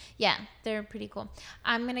vegan. Yeah, they're pretty cool.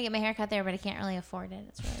 I'm gonna get my hair cut there, but I can't really afford it.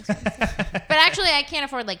 It's really expensive. But actually, I can't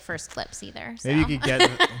afford like first clips either. So. Maybe you could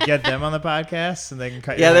get them on the podcast and they can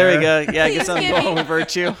cut Yeah, your there hair. we go. Yeah, Please get something give me- going with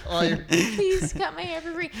Virtue. Please cut my hair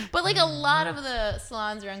for free. But like a lot of the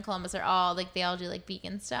salons around Columbus are all like they all do like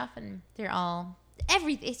vegan stuff, and they're all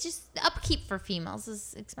everything. It's just the upkeep for females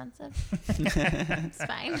is expensive. It's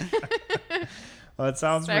fine. Well, it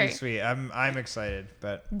sounds Sorry. pretty sweet. I'm excited,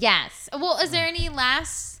 but Yes. Well, is there any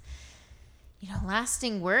lasting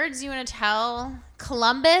words you want to tell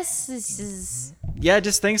Columbus? This is Yeah,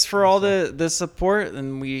 just thanks for all the support,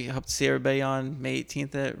 and we hope to see everybody on May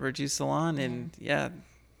 18th at Virtue Salon. And yeah,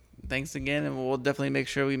 thanks again, and we'll definitely make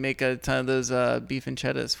sure we make a ton of those beef and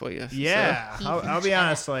cheddars for you. yeah, Beef I'll and be cheddar.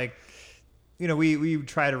 honest. Like, you know, we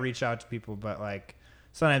try to reach out to people, but like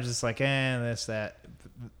sometimes it's like, this, that,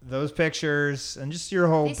 those pictures, and just your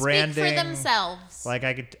whole they branding. speak for themselves. Like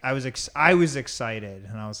I was excited,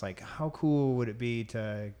 and I was like, how cool would it be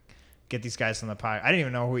to get these guys on the pod? I didn't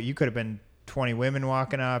even know who you could have been. 20 women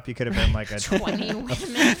walking up. You could have been like a 20 women.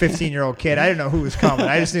 15-year-old kid. I didn't know who was coming.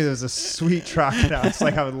 I just knew there was a sweet truck, and I was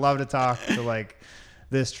like, I would love to talk to like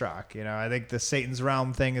this truck. You know, I think the Satan's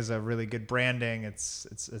Realm thing is a really good branding. It's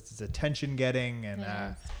attention getting, and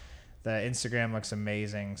Yes. the Instagram looks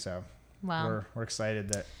amazing. So Wow. we're excited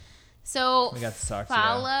that So we got to talk to you.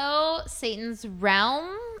 follow Satan's Realm.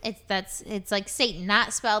 It's like Satan,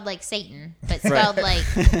 not spelled like Satan, but spelled like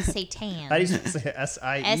Satan. How do you say it?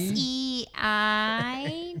 SIE?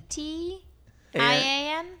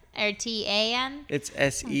 SEITIAN or TAN? It's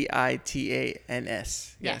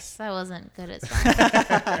SEITANS. Yes, I wasn't good at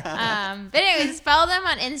spelling. But anyways, follow them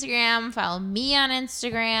on Instagram. Follow me on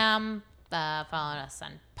Instagram. Follow us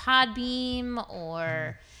on Podbeam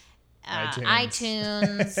or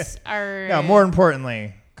iTunes. Or No, more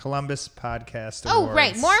importantly, Columbus Podcast Oh, Awards.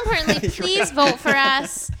 right. More importantly, please vote for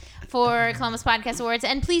us for Columbus Podcast Awards.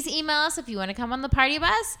 And please email us if you want to come on the party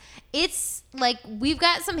bus. It's like we've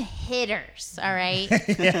got some hitters, all right?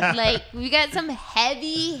 Yeah. Like we've got some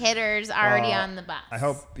heavy hitters already Well, on the bus. I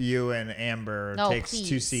hope you and Amber No, takes please.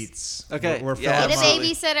 2 seats. Okay, We're yeah, Get a filling them up.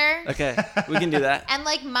 absolutely. babysitter. Okay, we can do that. And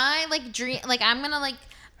like my like dream, like I'm gonna like,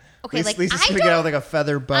 okay, like Lisa's I gonna don't, get out with like a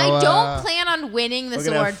feather boa. I don't plan on winning this We're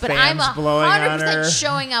gonna award, have but I'm fans blowing on her. 100%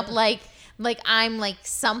 showing up like I'm like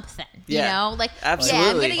something, Yeah, you know? Like, yeah, I'm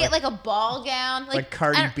absolutely. gonna get like a ball gown, like I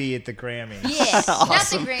Cardi don't- B at the Grammys. Yeah,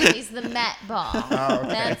 Awesome. not the Grammys, the Met Ball. Oh,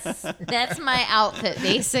 okay. That's my outfit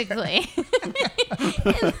basically. And,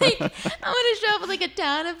 like, I'm gonna show up with like a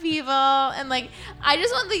ton of people, and like I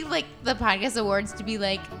just want the podcast awards to be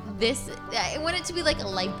like this. I want it to be like a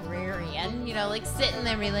librarian, you know, like sitting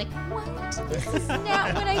there and be like, what? This is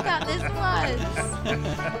not what I thought this was.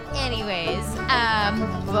 Anyways,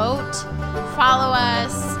 vote, follow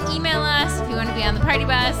us, email us if you want to be on the party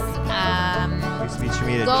bus. Please feature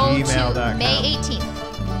me at Go to gmail.com. May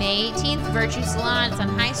 18th. May 18th, Virtue Salon. It's on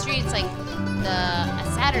High Street. It's like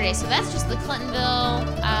a Saturday, so that's just the Clintonville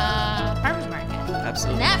Farmers Market.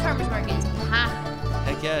 Absolutely. And that Farmers Market is packed.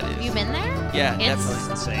 Heck yeah, it Have is. you been there? Yeah, It's-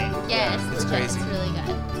 That's definitely. insane. Yeah, it's legit. crazy. It's really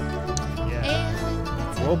good. Yeah. And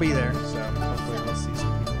that's it. We'll be there, so hopefully we'll see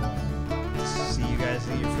some people. See you guys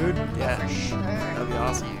eat your food. Yeah. For sure. That'd be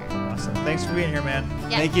awesome. Awesome. Thanks for being here, man.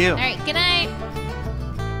 Yeah. Thank you. All right. Good night.